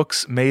the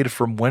ebooks made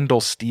from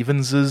Wendell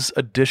Stevens's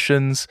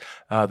editions.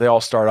 They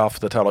all start off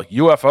with the title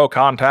UFO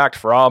Contact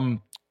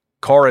from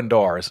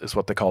Corridors is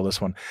what they call this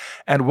one.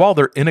 And while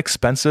they're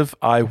inexpensive,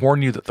 I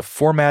warn you that the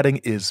formatting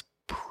is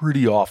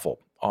pretty awful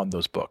on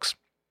those books.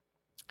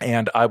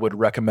 And I would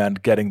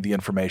recommend getting the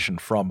information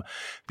from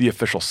the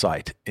official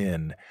site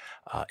in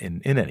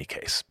any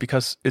case,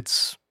 because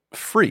it's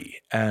free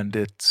and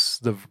it's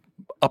the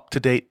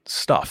up-to-date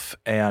stuff,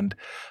 and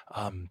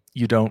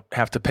you don't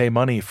have to pay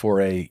money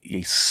for a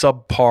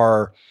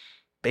subpar,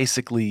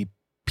 basically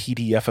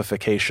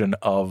PDFification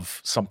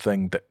of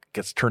something that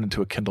gets turned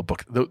into a Kindle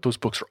book. Those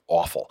books are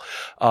awful.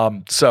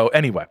 So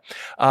anyway,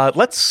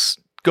 let's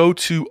go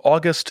to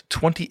August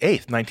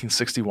 28th,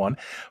 1961,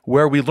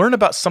 where we learn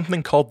about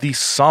something called the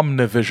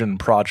Somnivision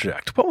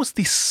Project. What was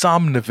the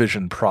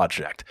Somnivision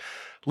Project?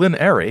 Lynn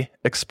Airy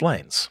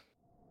explains.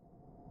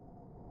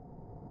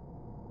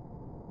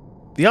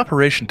 The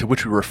operation to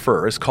which we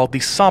refer is called the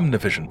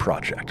Somnivision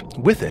Project.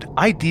 With it,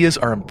 ideas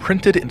are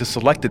imprinted into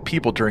selected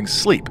people during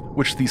sleep,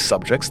 which these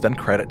subjects then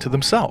credit to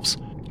themselves.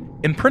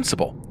 In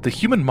principle, the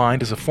human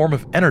mind is a form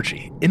of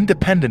energy,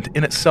 independent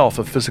in itself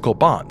of physical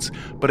bonds,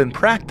 but in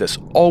practice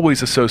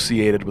always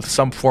associated with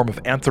some form of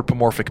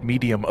anthropomorphic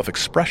medium of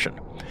expression.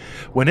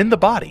 When in the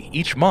body,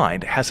 each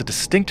mind has a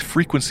distinct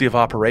frequency of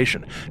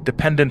operation,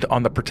 dependent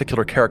on the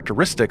particular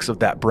characteristics of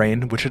that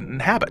brain which it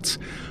inhabits.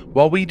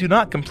 While we do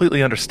not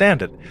completely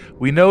understand it,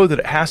 we know that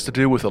it has to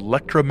do with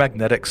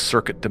electromagnetic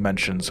circuit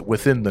dimensions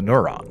within the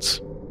neurons.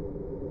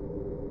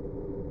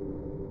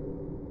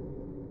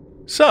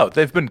 So,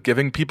 they've been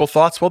giving people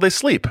thoughts while they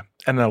sleep,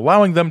 and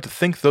allowing them to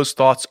think those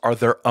thoughts are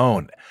their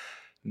own.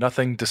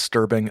 Nothing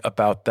disturbing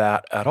about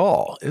that at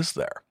all, is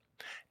there?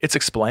 It's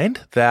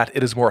explained that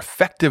it is more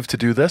effective to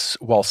do this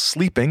while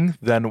sleeping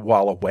than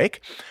while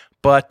awake,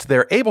 but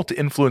they're able to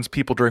influence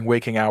people during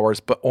waking hours,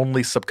 but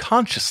only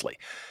subconsciously.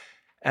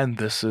 And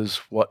this is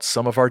what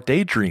some of our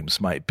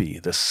daydreams might be,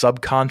 the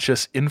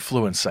subconscious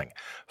influencing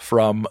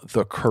from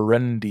the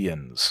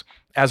Correndians.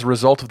 As a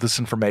result of this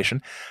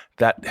information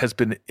that has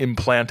been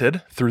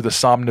implanted through the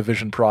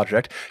Somnovision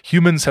project,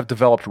 humans have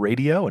developed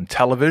radio and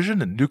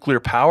television and nuclear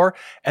power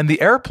and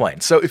the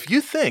airplane. So if you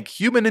think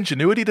human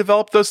ingenuity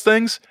developed those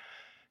things,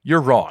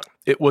 you're wrong.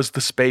 It was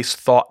the space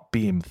thought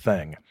beam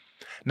thing.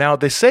 Now,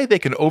 they say they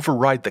can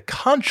override the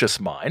conscious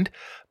mind,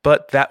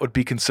 but that would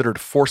be considered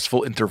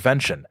forceful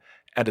intervention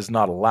and is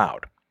not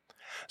allowed.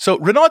 So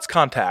Renaud's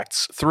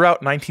contacts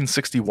throughout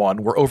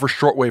 1961 were over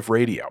shortwave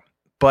radio,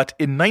 but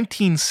in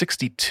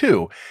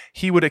 1962,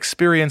 he would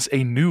experience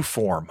a new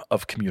form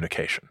of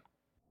communication.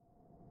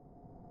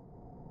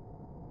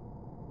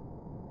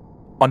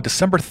 On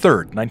December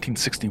 3rd,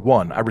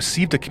 1961, I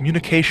received a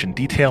communication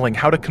detailing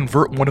how to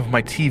convert one of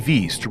my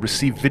TVs to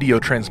receive video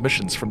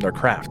transmissions from their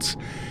crafts.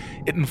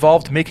 It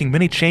involved making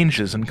many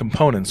changes and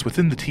components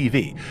within the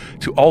TV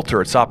to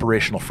alter its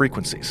operational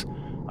frequencies.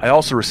 I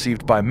also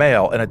received by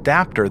mail an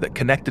adapter that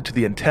connected to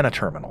the antenna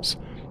terminals.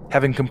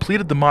 Having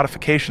completed the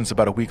modifications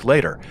about a week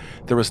later,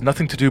 there was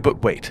nothing to do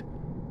but wait,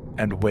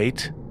 and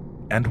wait,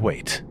 and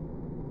wait.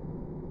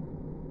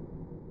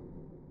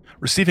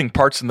 Receiving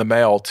parts in the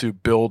mail to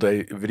build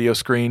a video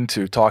screen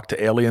to talk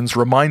to aliens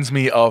reminds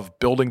me of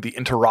building the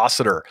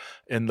interocitor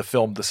in the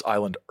film This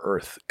Island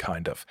Earth,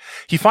 kind of.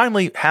 He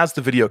finally has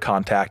the video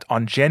contact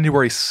on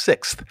January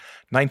 6th,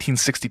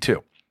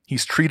 1962.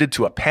 He's treated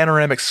to a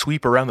panoramic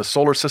sweep around the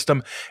solar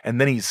system, and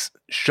then he's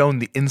shown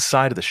the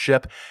inside of the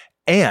ship,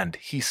 and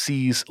he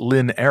sees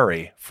Lynn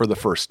Airy for the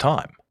first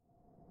time.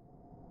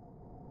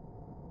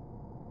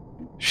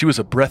 She was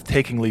a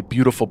breathtakingly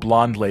beautiful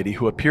blonde lady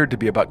who appeared to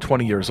be about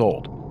 20 years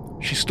old.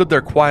 She stood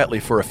there quietly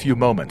for a few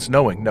moments,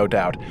 knowing, no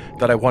doubt,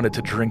 that I wanted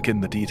to drink in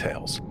the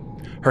details.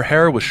 Her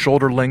hair was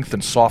shoulder-length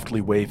and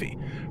softly wavy.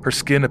 Her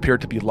skin appeared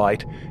to be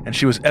light, and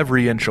she was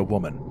every inch a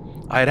woman.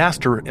 I had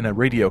asked her in a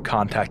radio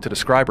contact to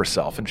describe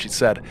herself, and she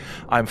said,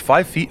 "I'm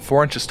 5 feet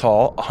 4 inches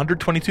tall,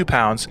 122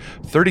 pounds,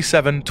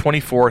 37,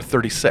 24,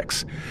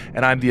 36,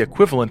 and I'm the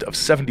equivalent of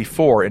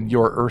 74 in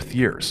your Earth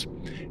years.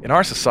 In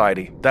our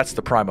society, that's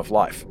the prime of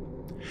life."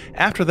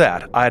 After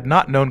that, I had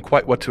not known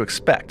quite what to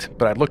expect,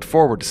 but I looked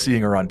forward to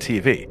seeing her on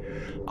TV.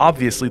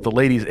 Obviously, the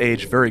ladies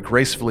aged very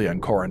gracefully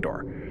on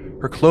Corridor.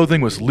 Her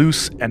clothing was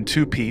loose and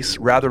two-piece,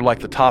 rather like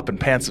the top and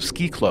pants of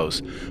ski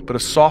clothes, but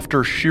of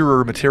softer,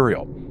 sheerer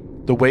material.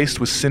 The waist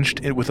was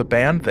cinched with a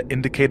band that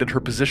indicated her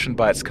position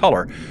by its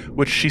color,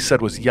 which she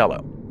said was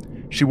yellow.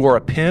 She wore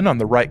a pin on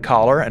the right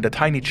collar and a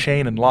tiny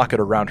chain and locket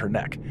around her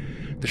neck.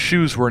 The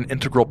shoes were an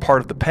integral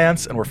part of the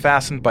pants and were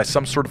fastened by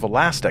some sort of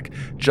elastic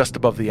just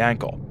above the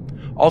ankle.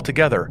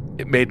 Altogether,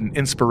 it made an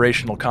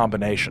inspirational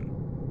combination.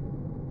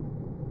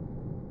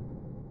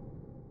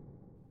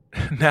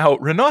 Now,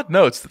 Renaud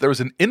notes that there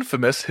was an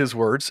infamous, his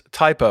words,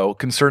 typo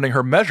concerning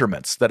her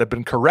measurements that had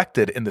been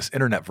corrected in this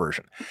internet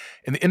version.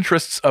 In the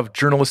interests of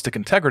journalistic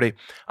integrity,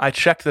 I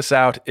checked this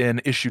out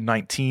in issue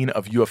 19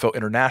 of UFO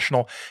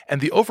International, and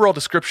the overall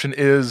description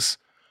is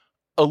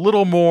a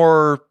little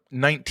more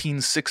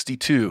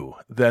 1962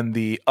 than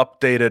the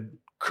updated,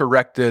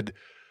 corrected,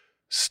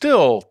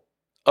 still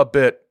a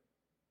bit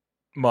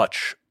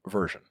much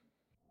version.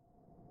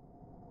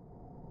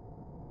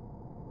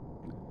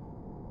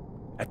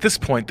 At this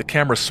point, the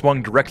camera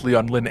swung directly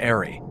on Lynn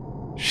Airy.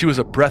 She was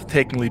a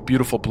breathtakingly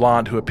beautiful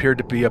blonde who appeared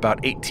to be about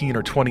 18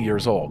 or 20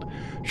 years old.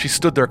 She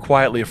stood there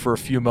quietly for a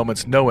few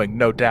moments, knowing,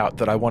 no doubt,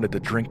 that I wanted to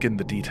drink in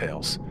the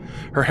details.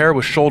 Her hair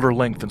was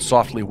shoulder-length and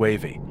softly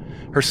wavy.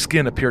 Her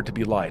skin appeared to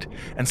be light,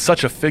 and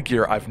such a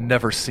figure I've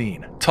never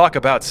seen. Talk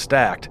about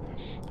stacked.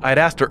 I had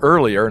asked her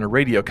earlier in a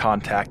radio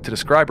contact to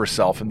describe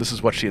herself, and this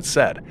is what she had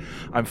said.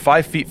 I'm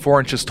 5 feet 4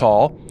 inches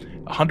tall,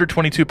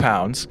 122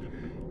 pounds,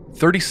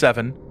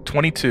 37,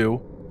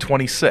 22,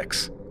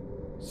 26.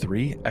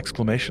 3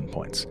 exclamation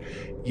points.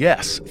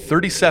 Yes,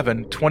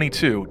 37,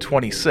 22,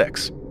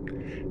 26.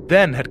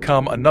 Then had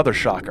come another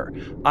shocker.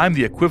 I'm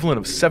the equivalent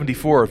of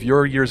 74 of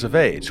your years of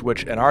age,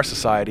 which in our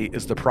society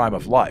is the prime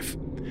of life.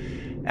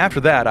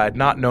 After that, I had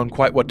not known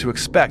quite what to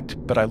expect,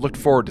 but I looked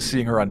forward to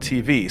seeing her on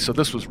TV, so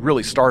this was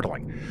really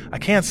startling. I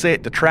can't say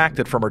it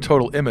detracted from her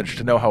total image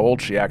to know how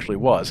old she actually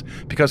was,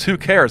 because who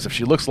cares if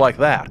she looks like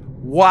that?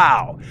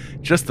 Wow!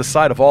 Just the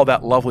sight of all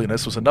that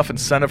loveliness was enough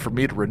incentive for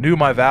me to renew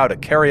my vow to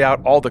carry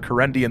out all the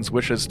Correndians'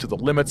 wishes to the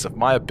limits of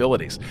my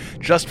abilities.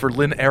 Just for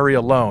Lynn Airy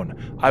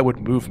alone, I would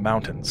move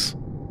mountains.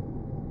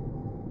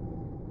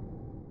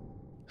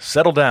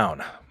 Settle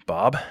down,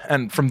 Bob.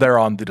 And from there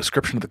on, the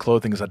description of the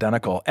clothing is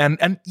identical.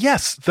 And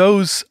yes,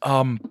 those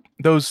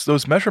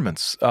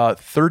measurements,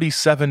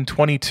 37,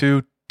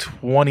 22,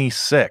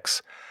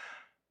 26,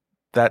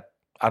 that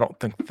I don't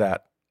think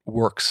that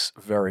works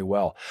very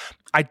well.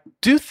 I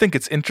do think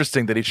it's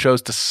interesting that he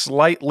chose to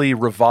slightly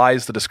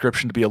revise the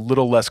description to be a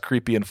little less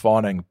creepy and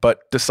fawning,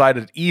 but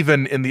decided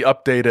even in the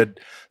updated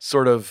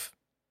sort of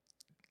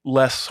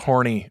less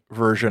horny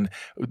version,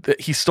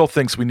 he still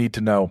thinks we need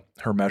to know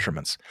her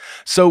measurements.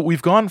 So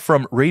we've gone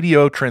from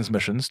radio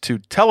transmissions to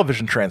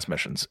television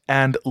transmissions,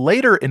 and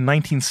later in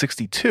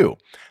 1962,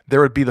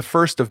 there would be the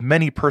first of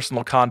many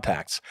personal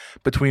contacts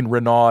between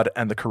Renaud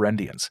and the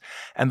Carendians.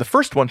 And the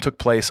first one took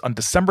place on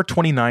December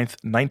 29th,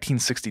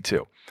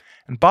 1962.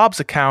 And Bob's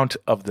account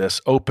of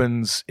this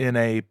opens in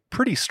a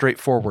pretty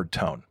straightforward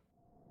tone.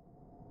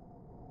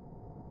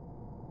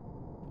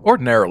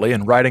 Ordinarily,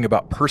 in writing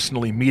about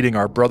personally meeting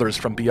our brothers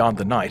from beyond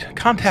the night,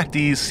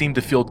 contactees seem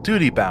to feel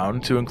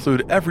duty-bound to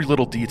include every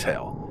little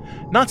detail.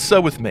 Not so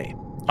with me.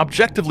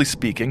 Objectively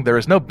speaking, there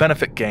is no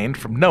benefit gained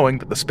from knowing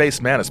that the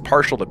spaceman is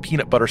partial to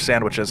peanut butter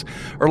sandwiches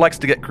or likes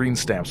to get green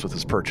stamps with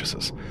his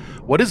purchases.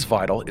 What is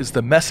vital is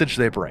the message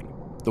they bring,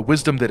 the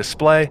wisdom they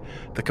display,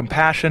 the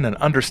compassion and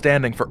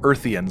understanding for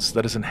Earthians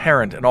that is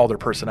inherent in all their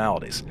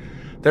personalities.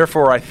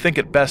 Therefore, I think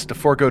it best to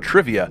forego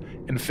trivia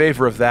in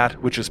favor of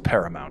that which is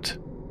paramount.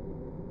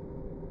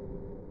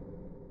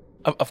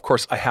 Of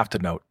course, I have to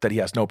note that he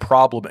has no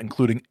problem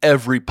including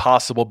every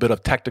possible bit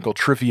of technical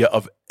trivia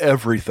of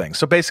everything.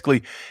 So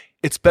basically,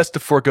 it's best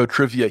to forego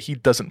trivia he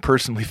doesn't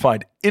personally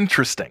find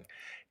interesting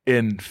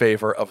in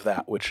favor of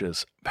that which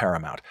is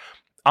paramount.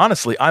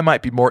 Honestly, I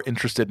might be more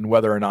interested in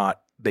whether or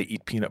not they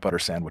eat peanut butter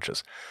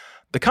sandwiches.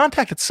 The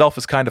contact itself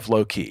is kind of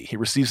low-key. He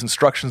receives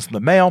instructions in the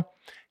mail.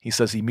 He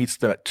says he meets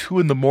them at 2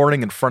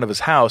 a.m. in front of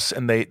his house,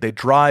 and they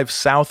drive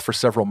south for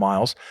several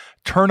miles,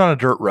 turn on a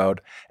dirt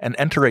road, and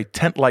enter a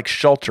tent-like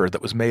shelter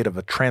that was made of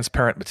a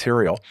transparent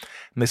material,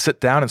 and they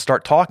sit down and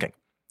start talking.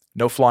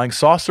 No flying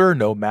saucer,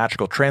 no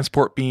magical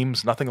transport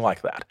beams, nothing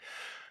like that.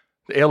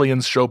 The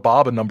aliens show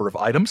Bob a number of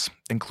items,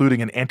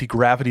 including an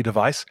anti-gravity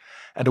device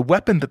and a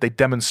weapon that they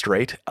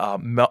demonstrate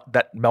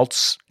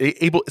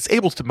it's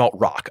able to melt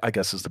rock, I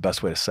guess is the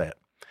best way to say it.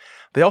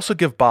 They also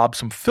give Bob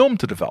some film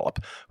to develop,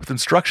 with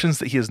instructions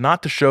that he is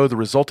not to show the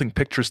resulting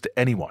pictures to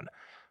anyone.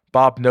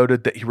 Bob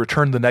noted that he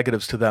returned the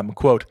negatives to them,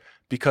 quote,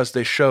 because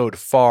they showed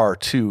far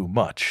too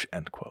much,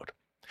 end quote.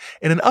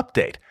 In an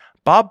update,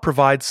 Bob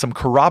provides some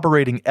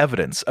corroborating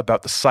evidence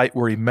about the site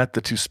where he met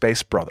the two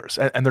space brothers.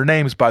 And their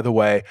names, by the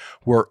way,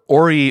 were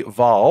Ori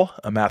Val,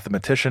 a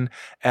mathematician,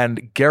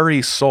 and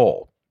Gary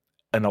Sol,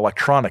 an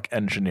electronic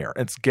engineer.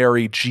 It's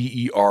Gary,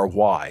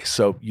 Gery,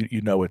 so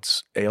you know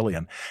it's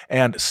alien.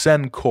 And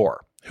Sen Kaur,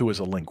 who is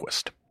a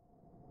linguist.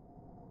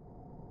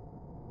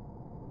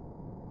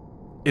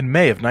 In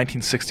May of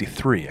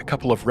 1963, a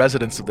couple of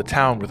residents of the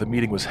town where the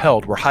meeting was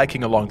held were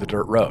hiking along the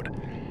dirt road.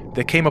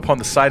 They came upon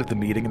the site of the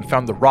meeting and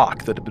found the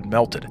rock that had been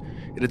melted.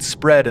 It had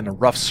spread in a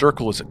rough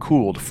circle as it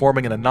cooled,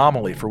 forming an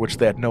anomaly for which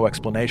they had no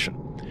explanation.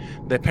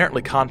 They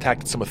apparently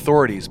contacted some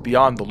authorities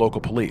beyond the local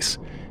police.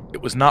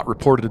 It was not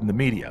reported in the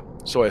media,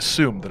 so I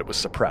assumed that it was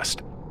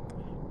suppressed.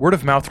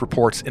 Word-of-mouth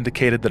reports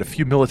indicated that a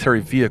few military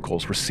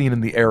vehicles were seen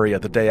in the area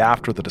the day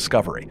after the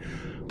discovery.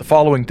 The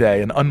following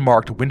day, an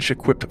unmarked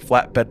winch-equipped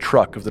flatbed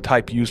truck of the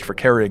type used for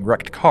carrying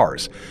wrecked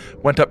cars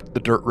went up the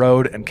dirt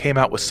road and came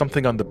out with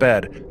something on the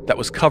bed that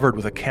was covered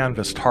with a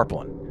canvas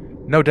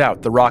tarpaulin. No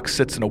doubt the rock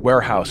sits in a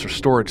warehouse or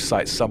storage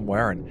site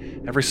somewhere,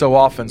 and every so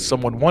often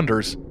someone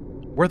wonders,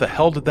 where the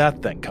hell did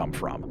that thing come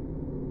from?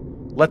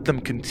 Let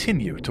them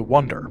continue to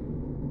wonder.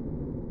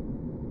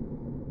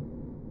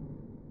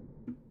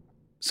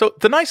 So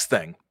the nice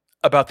thing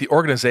about the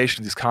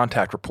organization of these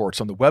contact reports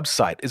on the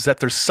website is that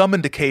there's some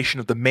indication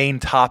of the main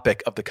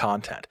topic of the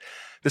content.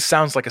 This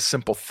sounds like a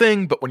simple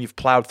thing, but when you've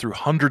plowed through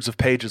hundreds of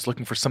pages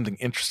looking for something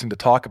interesting to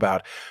talk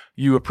about,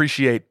 you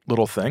appreciate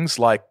little things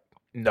like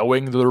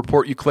knowing the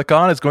report you click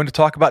on is going to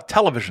talk about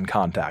television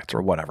contacts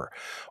or whatever.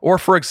 Or,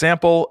 for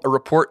example, a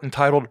report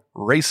entitled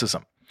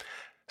Racism.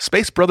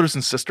 Space Brothers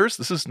and Sisters,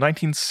 this is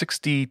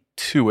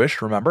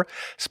 1962-ish, remember?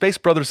 Space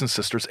Brothers and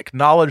Sisters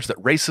acknowledge that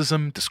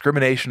racism,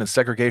 discrimination, and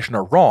segregation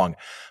are wrong,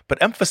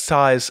 but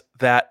emphasize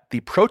that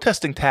the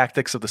protesting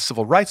tactics of the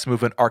civil rights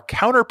movement are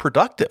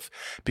counterproductive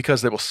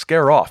because they will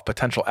scare off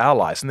potential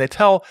allies. And they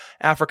tell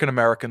African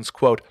Americans,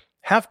 quote,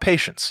 have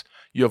patience.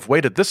 You have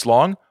waited this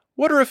long.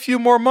 What are a few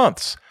more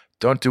months?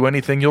 Don't do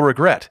anything you'll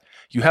regret.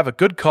 You have a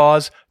good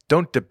cause.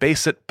 Don't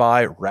debase it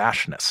by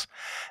rashness.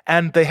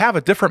 And they have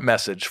a different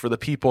message for the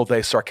people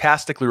they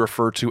sarcastically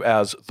refer to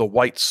as the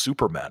white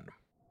supermen.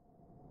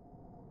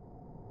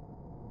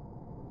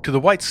 To the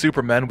white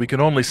supermen, we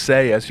can only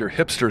say, as your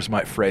hipsters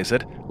might phrase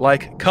it,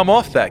 like, come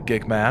off that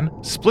gig, man,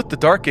 split the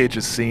Dark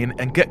Ages scene,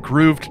 and get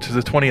grooved to the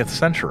 20th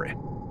century.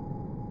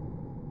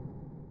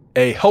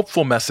 A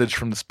helpful message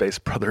from the Space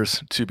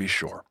Brothers, to be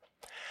sure.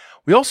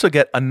 We also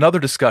get another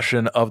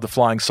discussion of the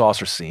flying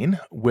saucer scene,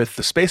 with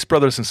the Space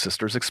Brothers and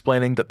Sisters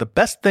explaining that the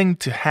best thing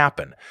to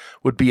happen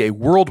would be a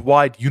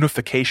worldwide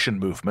unification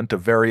movement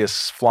of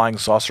various flying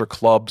saucer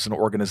clubs and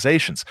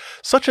organizations,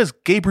 such as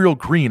Gabriel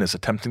Green is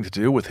attempting to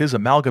do with his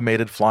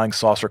amalgamated Flying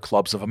Saucer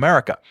Clubs of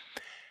America.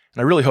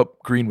 And I really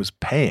hope Green was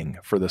paying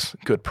for this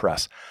good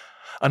press.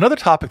 Another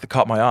topic that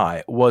caught my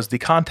eye was the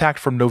contact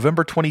from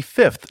November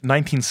 25th,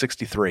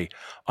 1963,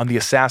 on the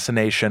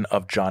assassination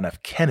of John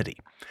F. Kennedy.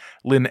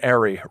 Lynn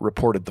Airy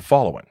reported the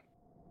following.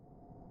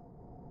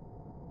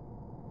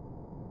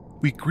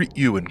 We greet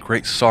you in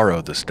great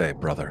sorrow this day,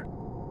 brother.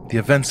 The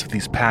events of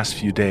these past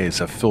few days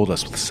have filled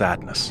us with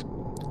sadness.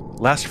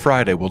 Last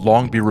Friday will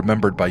long be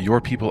remembered by your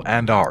people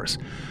and ours,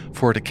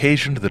 for it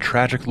occasioned the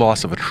tragic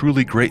loss of a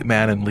truly great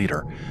man and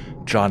leader,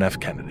 John F.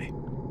 Kennedy.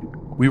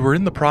 We were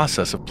in the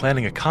process of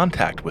planning a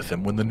contact with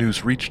him when the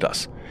news reached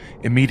us.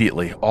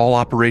 Immediately, all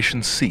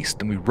operations ceased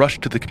and we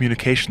rushed to the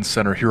communications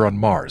center here on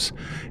Mars.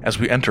 As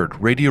we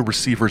entered, radio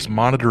receivers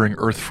monitoring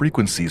Earth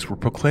frequencies were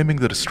proclaiming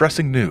the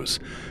distressing news: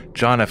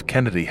 John F.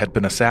 Kennedy had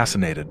been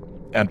assassinated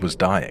and was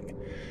dying.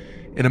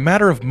 In a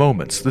matter of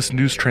moments, this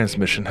news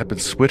transmission had been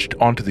switched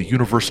onto the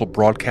Universal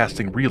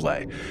Broadcasting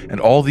Relay, and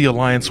all the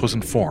Alliance was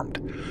informed.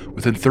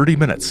 Within 30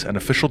 minutes, an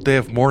official day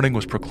of mourning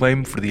was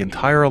proclaimed for the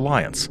entire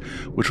Alliance,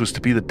 which was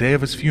to be the day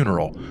of his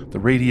funeral, the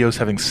radios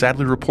having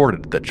sadly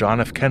reported that John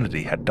F.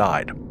 Kennedy had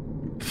died.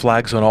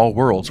 Flags on all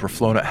worlds were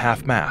flown at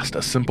half-mast,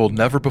 a symbol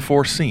never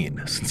before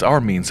seen, since our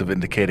means of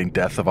indicating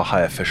death of a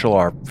high official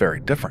are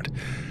very different.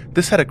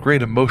 This had a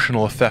great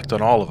emotional effect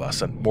on all of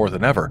us, and more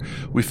than ever,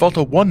 we felt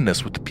a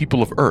oneness with the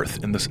people of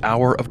Earth in this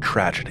hour of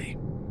tragedy.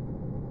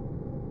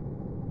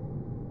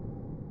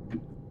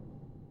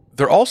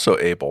 They're also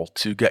able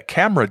to get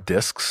camera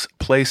discs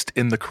placed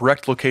in the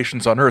correct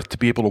locations on Earth to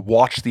be able to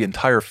watch the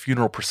entire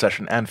funeral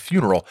procession and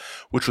funeral,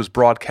 which was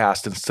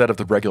broadcast instead of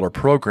the regular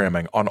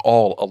programming on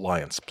all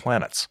Alliance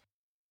planets.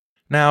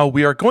 Now,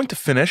 we are going to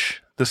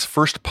finish this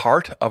first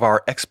part of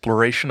our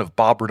exploration of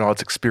Bob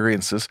Renaud's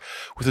experiences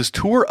with his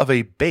tour of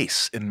a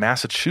base in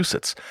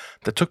Massachusetts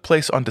that took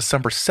place on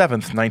December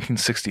 7th,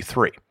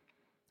 1963.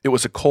 It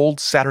was a cold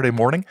Saturday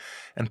morning,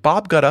 and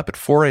Bob got up at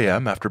 4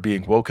 a.m. after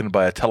being woken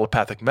by a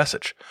telepathic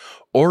message.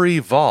 Ori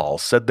Val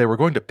said they were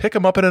going to pick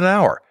him up in an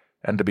hour,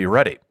 and to be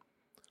ready.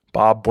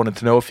 Bob wanted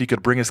to know if he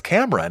could bring his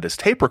camera and his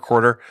tape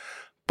recorder,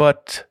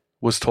 but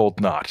was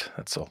told not.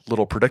 That's a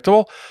little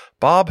predictable.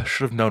 Bob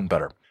should have known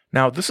better.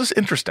 Now, this is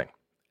interesting.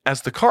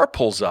 As the car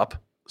pulls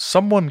up,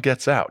 someone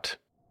gets out.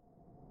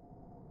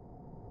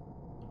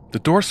 The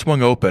door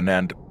swung open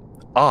and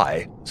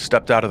I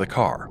stepped out of the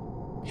car.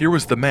 Here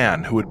was the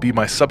man who would be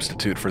my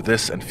substitute for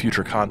this and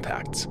future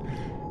contacts.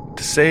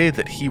 To say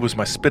that he was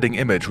my spitting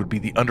image would be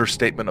the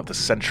understatement of the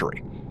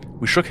century.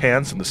 We shook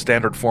hands in the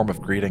standard form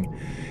of greeting,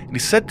 and he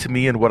said to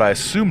me in what I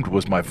assumed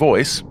was my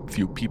voice —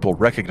 few people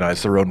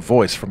recognize their own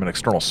voice from an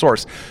external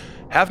source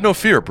 — "Have no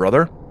fear,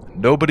 brother.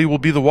 Nobody will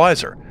be the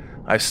wiser.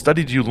 I've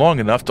studied you long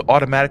enough to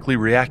automatically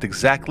react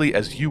exactly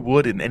as you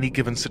would in any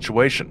given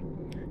situation.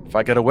 If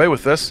I get away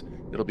with this,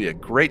 it'll be a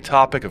great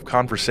topic of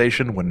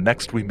conversation when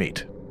next we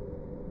meet."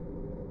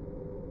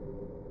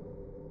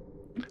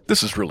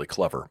 This is really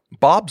clever.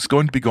 Bob's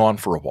going to be gone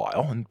for a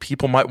while, and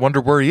people might wonder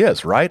where he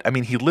is, right? I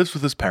mean, he lives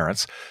with his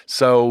parents,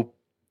 so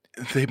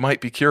they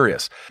might be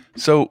curious.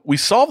 So we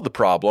solve the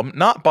problem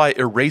not by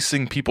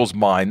erasing people's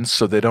minds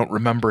so they don't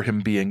remember him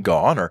being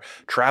gone or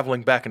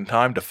traveling back in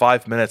time to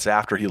 5 minutes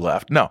after he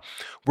left. No,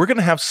 we're going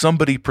to have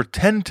somebody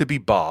pretend to be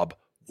Bob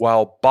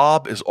while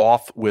Bob is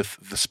off with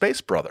the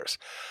Space Brothers.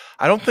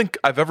 I don't think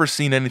I've ever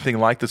seen anything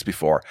like this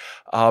before.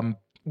 And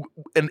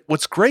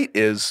what's great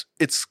is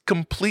it's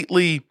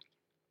completely,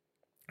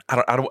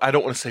 I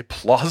don't want to say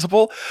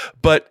plausible,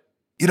 but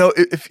you know,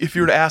 if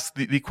you were to ask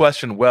the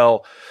question,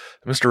 well,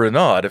 Mr.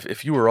 Renaud,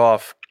 if you were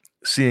off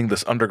seeing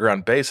this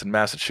underground base in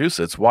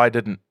Massachusetts, why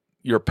didn't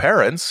your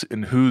parents,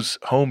 in whose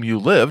home you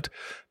lived,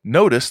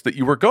 notice that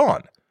you were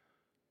gone?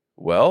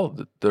 Well,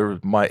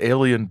 my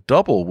alien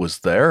double was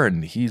there,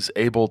 and he's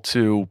able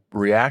to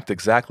react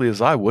exactly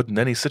as I would in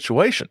any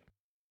situation.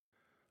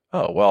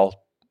 Oh,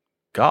 well,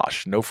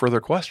 gosh, no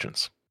further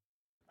questions.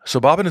 So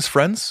Bob and his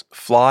friends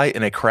fly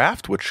in a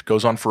craft, which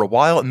goes on for a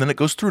while, and then it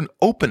goes through an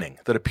opening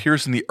that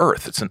appears in the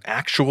Earth. It's an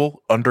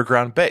actual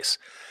underground base.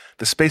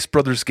 The Space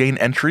Brothers gain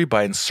entry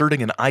by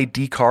inserting an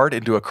ID card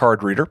into a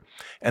card reader,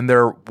 and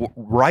they're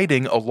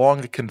riding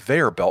along a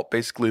conveyor belt,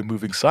 basically a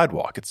moving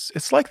sidewalk.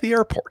 It's like the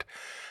airport.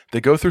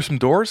 They go through some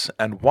doors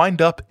and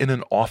wind up in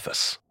an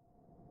office.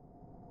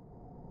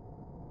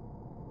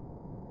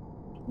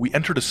 We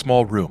entered a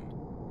small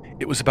room.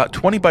 It was about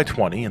 20 by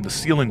 20, and the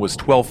ceiling was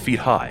 12 feet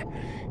high.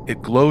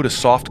 It glowed a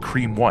soft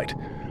cream white.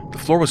 The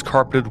floor was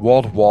carpeted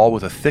wall to wall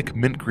with a thick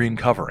mint green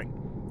covering.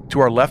 To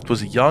our left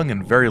was a young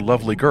and very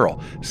lovely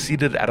girl,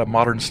 seated at a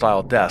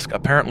modern-style desk,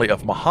 apparently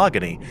of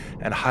mahogany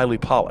and highly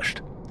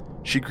polished.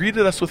 She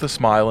greeted us with a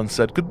smile and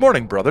said, "Good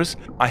morning, brothers.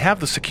 I have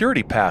the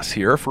security pass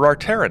here for our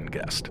Terran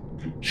guest."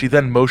 She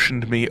then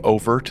motioned me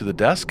over to the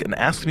desk and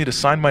asked me to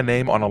sign my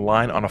name on a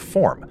line on a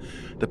form.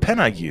 The pen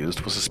I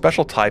used was a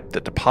special type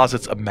that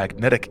deposits a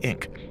magnetic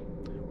ink.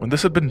 When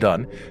this had been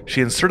done,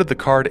 she inserted the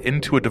card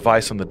into a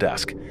device on the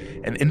desk.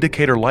 An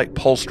indicator light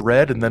pulsed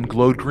red and then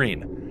glowed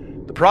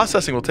green. "The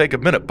processing will take a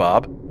minute,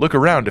 Bob. Look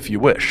around if you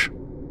wish."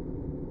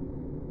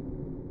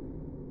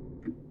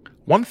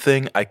 One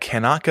thing I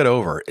cannot get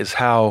over is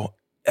how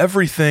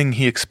everything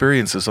he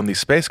experiences on these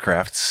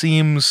spacecraft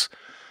seems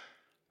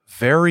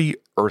very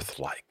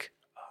Earth-like.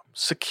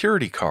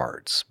 Security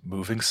cards,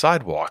 moving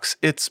sidewalks.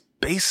 It's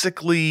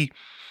basically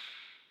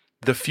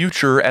the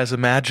future as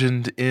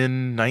imagined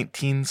in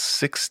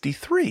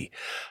 1963.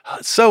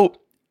 So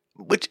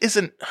which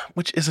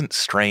isn't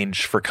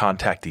strange for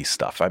contactee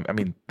stuff. I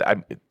mean,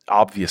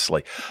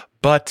 obviously,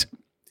 but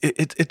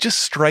it just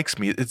strikes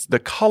me. It's the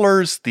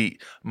colors, the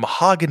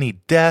mahogany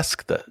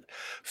desk, the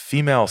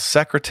female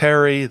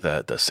secretary,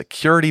 the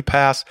security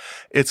pass.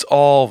 It's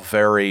all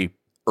very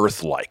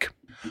Earth-like.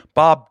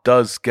 Bob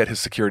does get his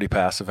security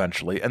pass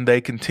eventually, and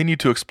they continue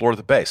to explore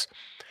the base.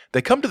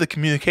 They come to the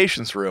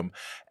communications room,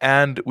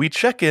 and we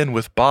check in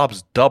with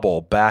Bob's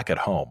double back at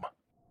home.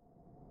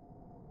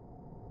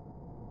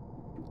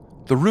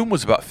 The room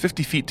was about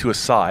 50 feet to a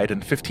side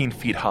and 15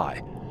 feet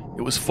high.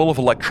 It was full of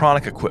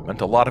electronic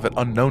equipment, a lot of it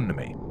unknown to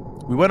me.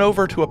 We went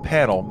over to a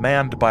panel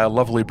manned by a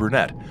lovely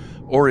brunette.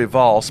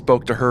 Orival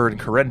spoke to her in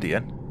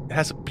Carendian. It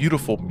has a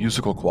beautiful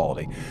musical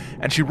quality,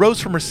 and she rose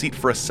from her seat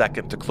for a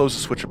second to close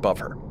the switch above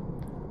her.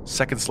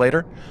 Seconds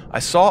later, I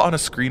saw on a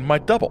screen my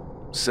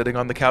double, sitting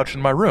on the couch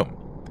in my room.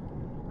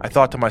 I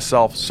thought to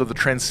myself, so the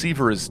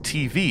transceiver is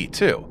TV,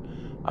 too.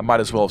 I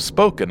might as well have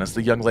spoken, as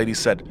the young lady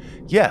said,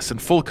 yes, in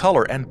full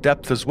color and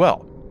depth as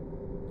well.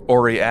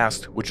 Ori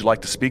asked, would you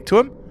like to speak to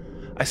him?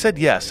 I said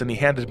yes, and he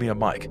handed me a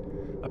mic.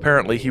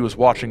 Apparently, he was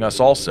watching us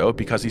also,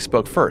 because he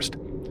spoke first.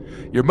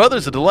 Your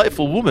mother's a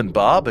delightful woman,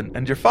 Bob,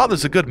 and your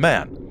father's a good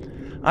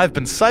man. I've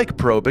been psych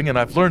probing, and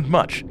I've learned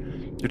much.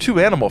 Your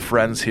two animal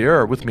friends here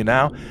are with me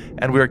now,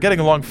 and we are getting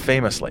along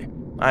famously.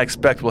 I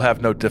expect we'll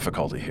have no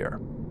difficulty here.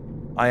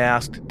 I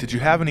asked, did you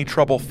have any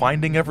trouble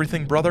finding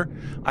everything, brother?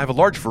 I have a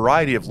large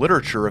variety of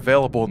literature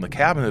available in the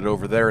cabinet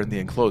over there in the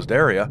enclosed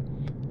area.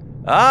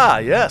 Ah,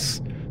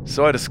 yes.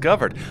 So I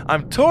discovered.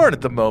 I'm torn at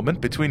the moment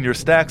between your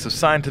stacks of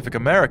Scientific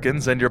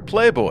Americans and your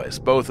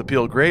Playboys. Both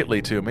appeal greatly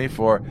to me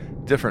for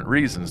different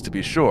reasons, to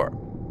be sure.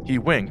 He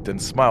winked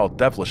and smiled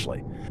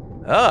devilishly.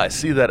 I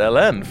see that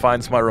Hélène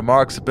finds my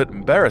remarks a bit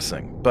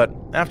embarrassing, but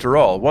after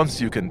all, once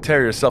you can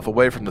tear yourself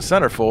away from the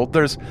centerfold,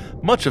 there's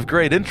much of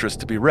great interest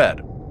to be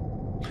read.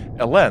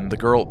 Hélène, the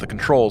girl at the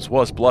controls,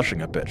 was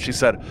blushing a bit. She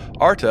said,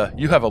 Arta,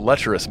 you have a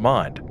lecherous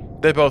mind.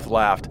 They both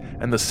laughed,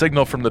 and the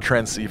signal from the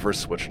transceiver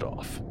switched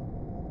off.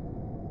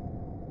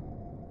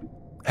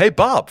 Hey,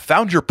 Bob,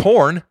 found your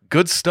porn.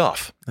 Good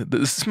stuff.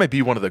 This may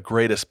be one of the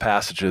greatest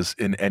passages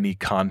in any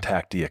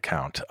contactee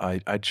account.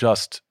 I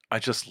just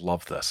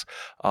love this.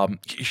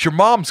 Your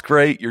mom's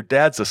great. Your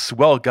dad's a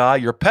swell guy.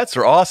 Your pets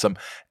are awesome.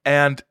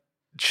 And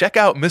check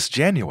out Miss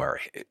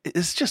January.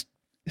 It's just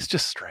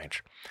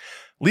strange.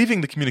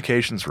 Leaving the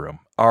communications room,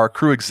 our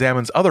crew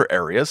examines other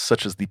areas,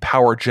 such as the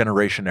power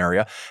generation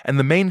area and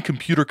the main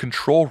computer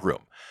control room.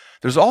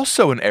 There's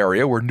also an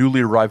area where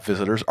newly arrived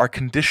visitors are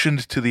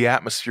conditioned to the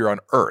atmosphere on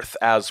Earth,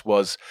 as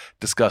was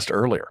discussed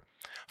earlier.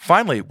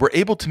 Finally, we're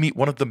able to meet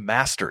one of the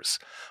masters.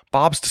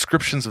 Bob's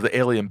descriptions of the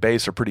alien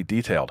base are pretty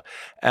detailed,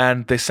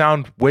 and they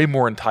sound way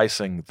more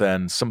enticing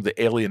than some of the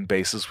alien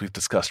bases we've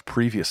discussed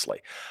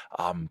previously.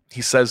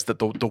 He says that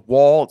the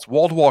wall, it's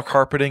wall-to-wall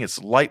carpeting,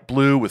 it's light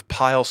blue with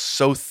piles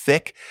so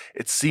thick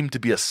it seemed to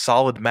be a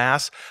solid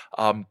mass.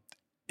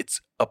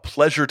 It's a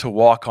pleasure to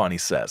walk on, he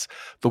says.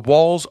 The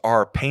walls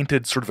are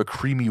painted sort of a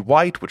creamy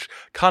white, which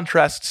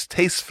contrasts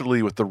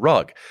tastefully with the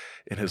rug,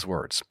 in his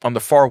words. On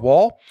the far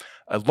wall,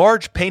 a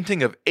large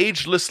painting of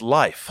ageless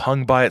life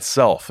hung by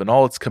itself in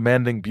all its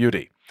commanding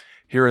beauty.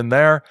 Here and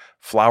there,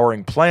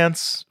 flowering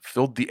plants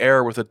filled the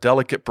air with a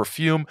delicate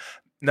perfume.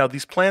 Now,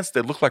 these plants,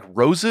 they look like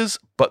roses,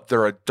 but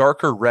they're a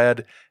darker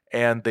red,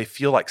 and they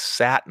feel like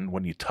satin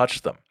when you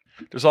touch them.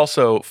 There's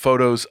also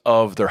photos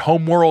of their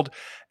homeworld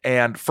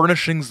and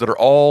furnishings that are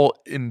all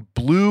in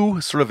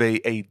blue, sort of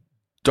a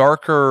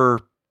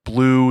darker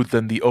blue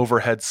than the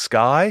overhead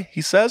sky,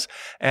 he says,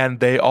 and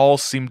they all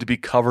seem to be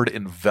covered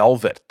in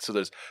velvet. So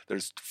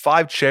there's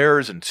 5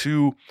 chairs and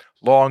 2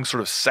 long sort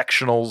of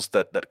sectionals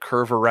that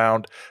curve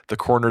around the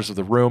corners of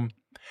the room,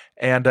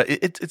 and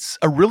it's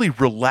a really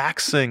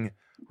relaxing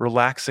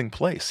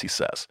place, he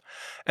says.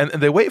 And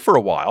they wait for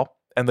a while,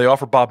 and they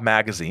offer Bob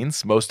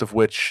magazines, most of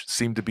which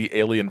seem to be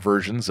alien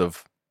versions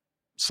of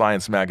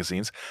science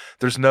magazines.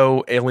 There's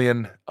no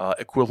alien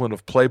equivalent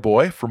of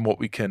Playboy from what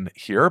we can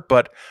hear,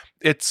 but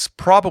it's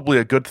probably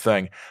a good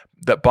thing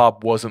that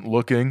Bob wasn't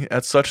looking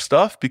at such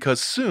stuff,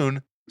 because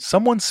soon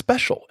someone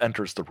special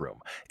enters the room.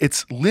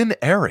 It's Lynn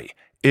Airy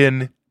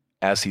in,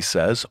 as he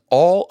says,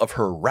 all of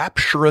her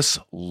rapturous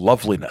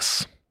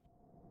loveliness.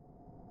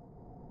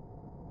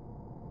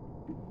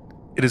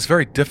 It is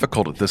very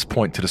difficult at this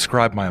point to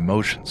describe my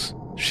emotions.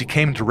 She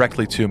came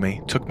directly to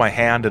me, took my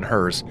hand in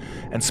hers,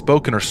 and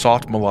spoke in her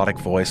soft melodic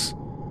voice.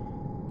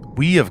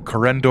 We of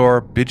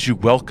Corendor bid you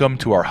welcome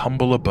to our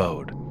humble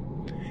abode.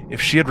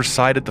 If she had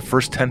recited the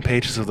first 10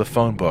 pages of the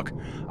phone book,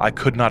 I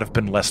could not have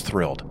been less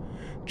thrilled.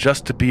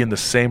 Just to be in the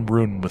same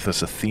room with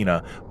this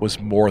Athena was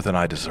more than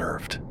I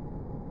deserved.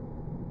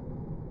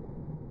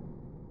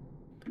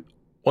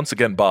 Once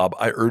again, Bob,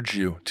 I urge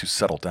you to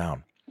settle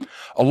down.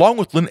 Along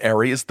with Lynn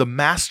Airy is the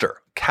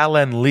master,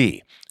 Callan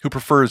Lee, who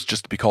prefers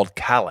just to be called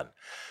Callan.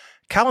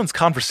 Callan's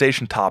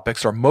conversation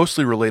topics are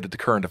mostly related to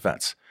current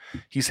events.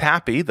 He's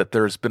happy that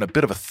there's been a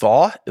bit of a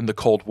thaw in the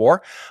Cold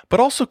War, but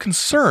also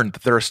concerned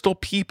that there are still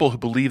people who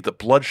believe that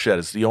bloodshed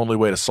is the only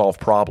way to solve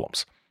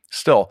problems.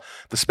 Still,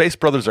 the Space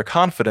Brothers are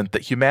confident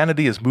that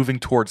humanity is moving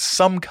towards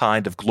some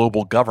kind of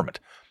global government.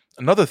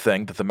 Another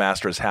thing that the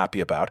Master is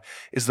happy about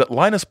is that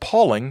Linus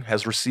Pauling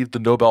has received the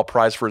Nobel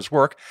Prize for his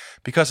work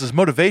because his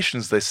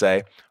motivations, they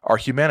say, are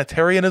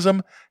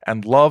humanitarianism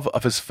and love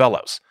of his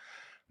fellows.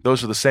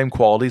 Those are the same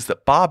qualities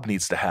that Bob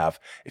needs to have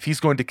if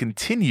he's going to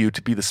continue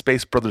to be the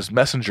Space Brothers'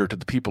 messenger to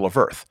the people of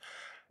Earth.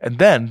 And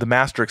then the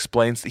Master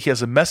explains that he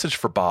has a message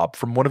for Bob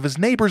from one of his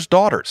neighbor's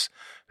daughters,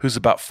 who's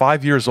about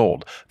 5 years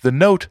old. The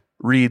note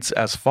reads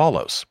as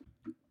follows.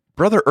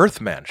 Brother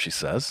Earthman, she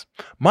says,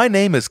 my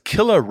name is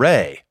Killa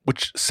Ray,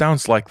 which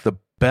sounds like the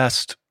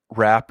best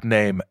rap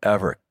name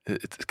ever.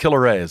 Killa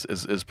Ray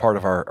is part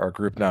of our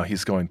group now.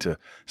 He's going to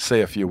say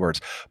a few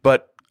words.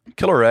 But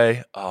Killa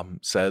Ray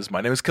says,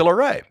 my name is Killa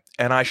Ray,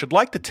 and I should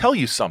like to tell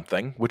you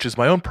something, which is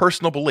my own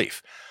personal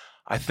belief.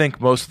 I think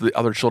most of the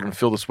other children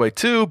feel this way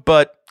too,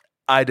 but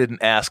I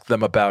didn't ask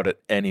them about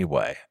it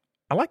anyway.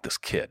 I like this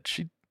kid.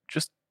 She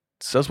just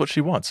says what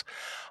she wants.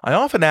 I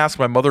often ask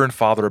my mother and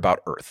father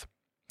about Earth.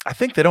 I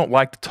think they don't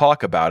like to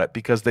talk about it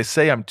because they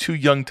say I'm too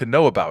young to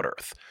know about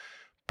Earth.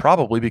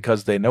 Probably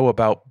because they know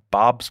about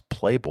Bob's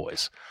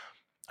Playboys.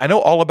 I know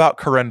all about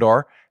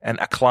Corendor and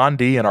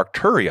Aklandi and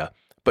Arcturia,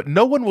 but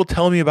no one will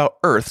tell me about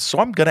Earth, so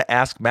I'm going to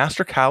ask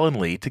Master Cal and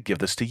Lee to give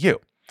this to you.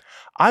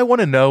 I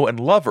want to know and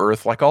love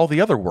Earth like all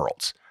the other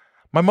worlds.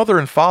 My mother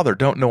and father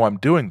don't know I'm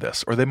doing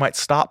this, or they might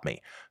stop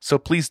me, so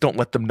please don't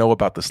let them know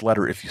about this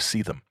letter if you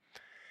see them.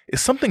 Is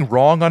something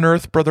wrong on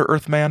Earth, Brother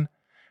Earthman?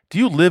 Do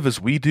you live as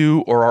we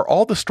do, or are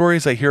all the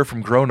stories I hear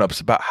from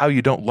grown-ups about how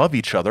you don't love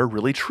each other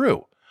really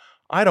true?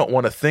 I don't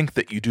want to think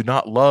that you do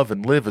not love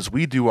and live as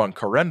we do on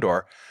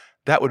Corendor.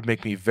 That would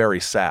make me very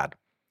sad.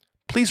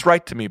 Please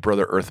write to me,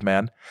 Brother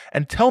Earthman,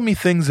 and tell me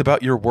things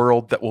about your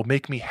world that will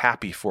make me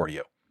happy for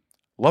you.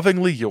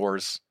 Lovingly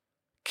yours,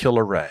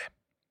 Killa Ray.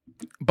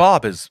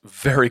 Bob is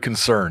very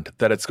concerned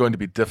that it's going to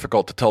be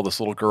difficult to tell this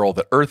little girl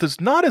that Earth is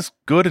not as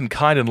good and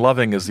kind and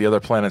loving as the other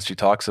planets she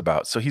talks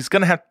about, so he's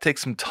going to have to take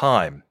some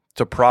time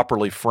to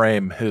properly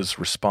frame his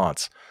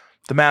response.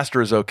 The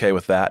Master is okay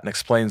with that and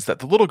explains that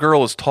the little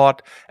girl is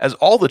taught as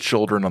all the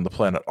children on the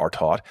planet are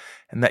taught,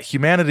 and that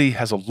humanity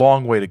has a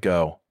long way to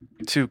go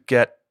to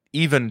get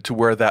even to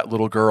where that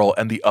little girl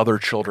and the other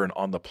children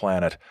on the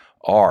planet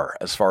are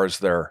as far as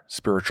their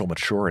spiritual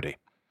maturity.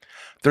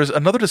 There's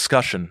another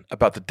discussion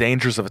about the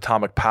dangers of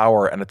atomic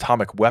power and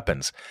atomic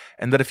weapons,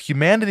 and that if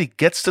humanity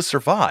gets to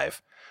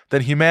survive,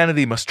 then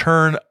we must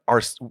turn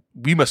our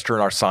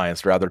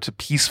science to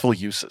peaceful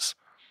uses.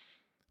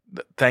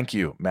 Thank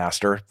you,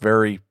 Master.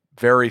 Very,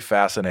 very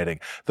fascinating.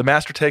 The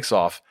Master takes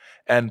off,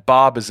 and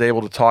Bob is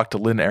able to talk to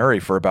Lynn Airy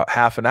for about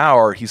half an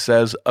hour, he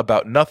says,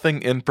 about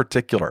nothing in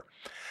particular.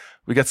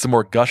 We get some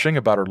more gushing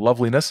about her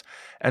loveliness,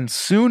 and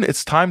soon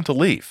it's time to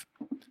leave.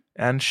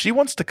 And she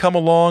wants to come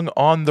along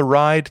on the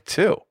ride,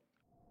 too.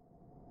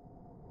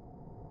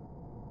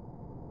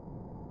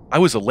 I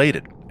was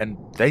elated, and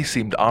they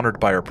seemed honored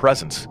by her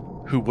presence.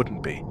 Who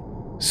wouldn't be?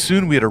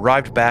 Soon we had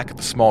arrived back at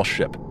the small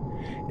ship.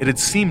 It had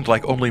seemed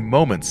like only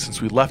moments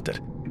since we left it.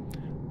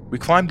 We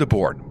climbed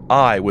aboard,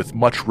 I with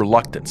much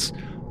reluctance.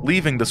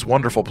 Leaving this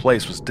wonderful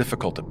place was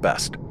difficult at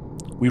best.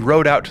 We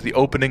rowed out to the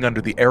opening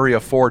under the Area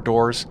 4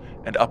 doors,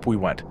 and up we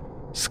went.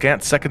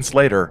 Scant seconds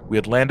later, we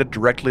had landed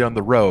directly on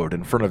the road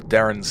in front of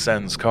Darren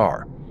Sen's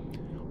car.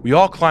 We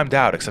all climbed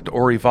out except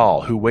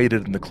Orival, who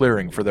waited in the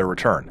clearing for their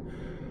return.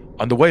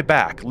 On the way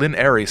back, Lynn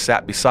Airy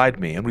sat beside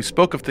me, and we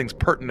spoke of things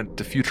pertinent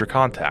to future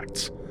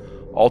contacts.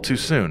 All too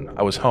soon,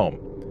 I was home.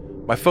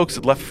 My folks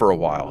had left for a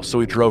while, so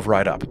we drove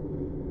right up.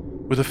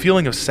 With a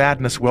feeling of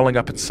sadness welling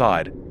up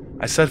inside,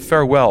 I said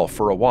farewell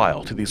for a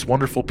while to these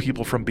wonderful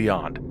people from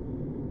beyond.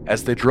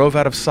 As they drove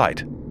out of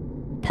sight,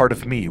 part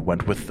of me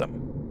went with them.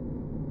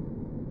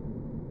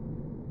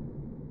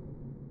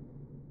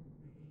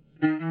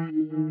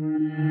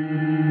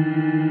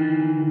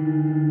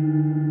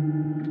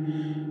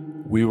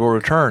 We will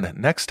return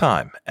next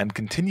time and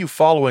continue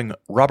following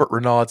Robert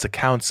Renaud's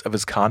accounts of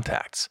his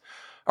contacts.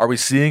 Are we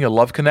seeing a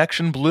love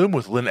connection bloom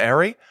with Lynn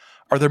Airy?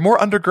 Are there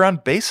more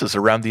underground bases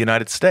around the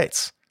United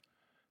States?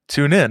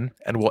 Tune in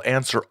and we'll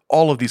answer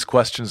all of these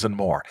questions and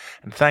more.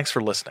 And thanks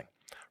for listening.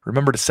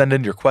 Remember to send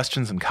in your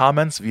questions and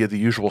comments via the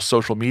usual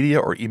social media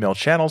or email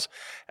channels,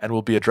 and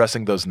we'll be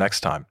addressing those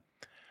next time.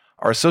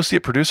 Our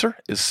associate producer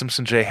is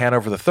Simpson J.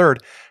 Hanover III,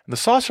 and The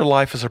Saucer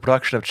Life is a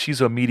production of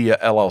Chizo Media,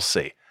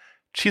 LLC.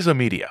 Chizo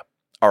Media.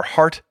 Our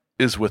heart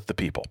is with the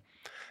people.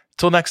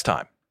 Till next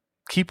time,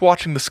 keep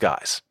watching the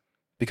skies,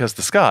 because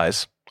the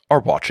skies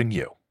are watching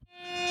you.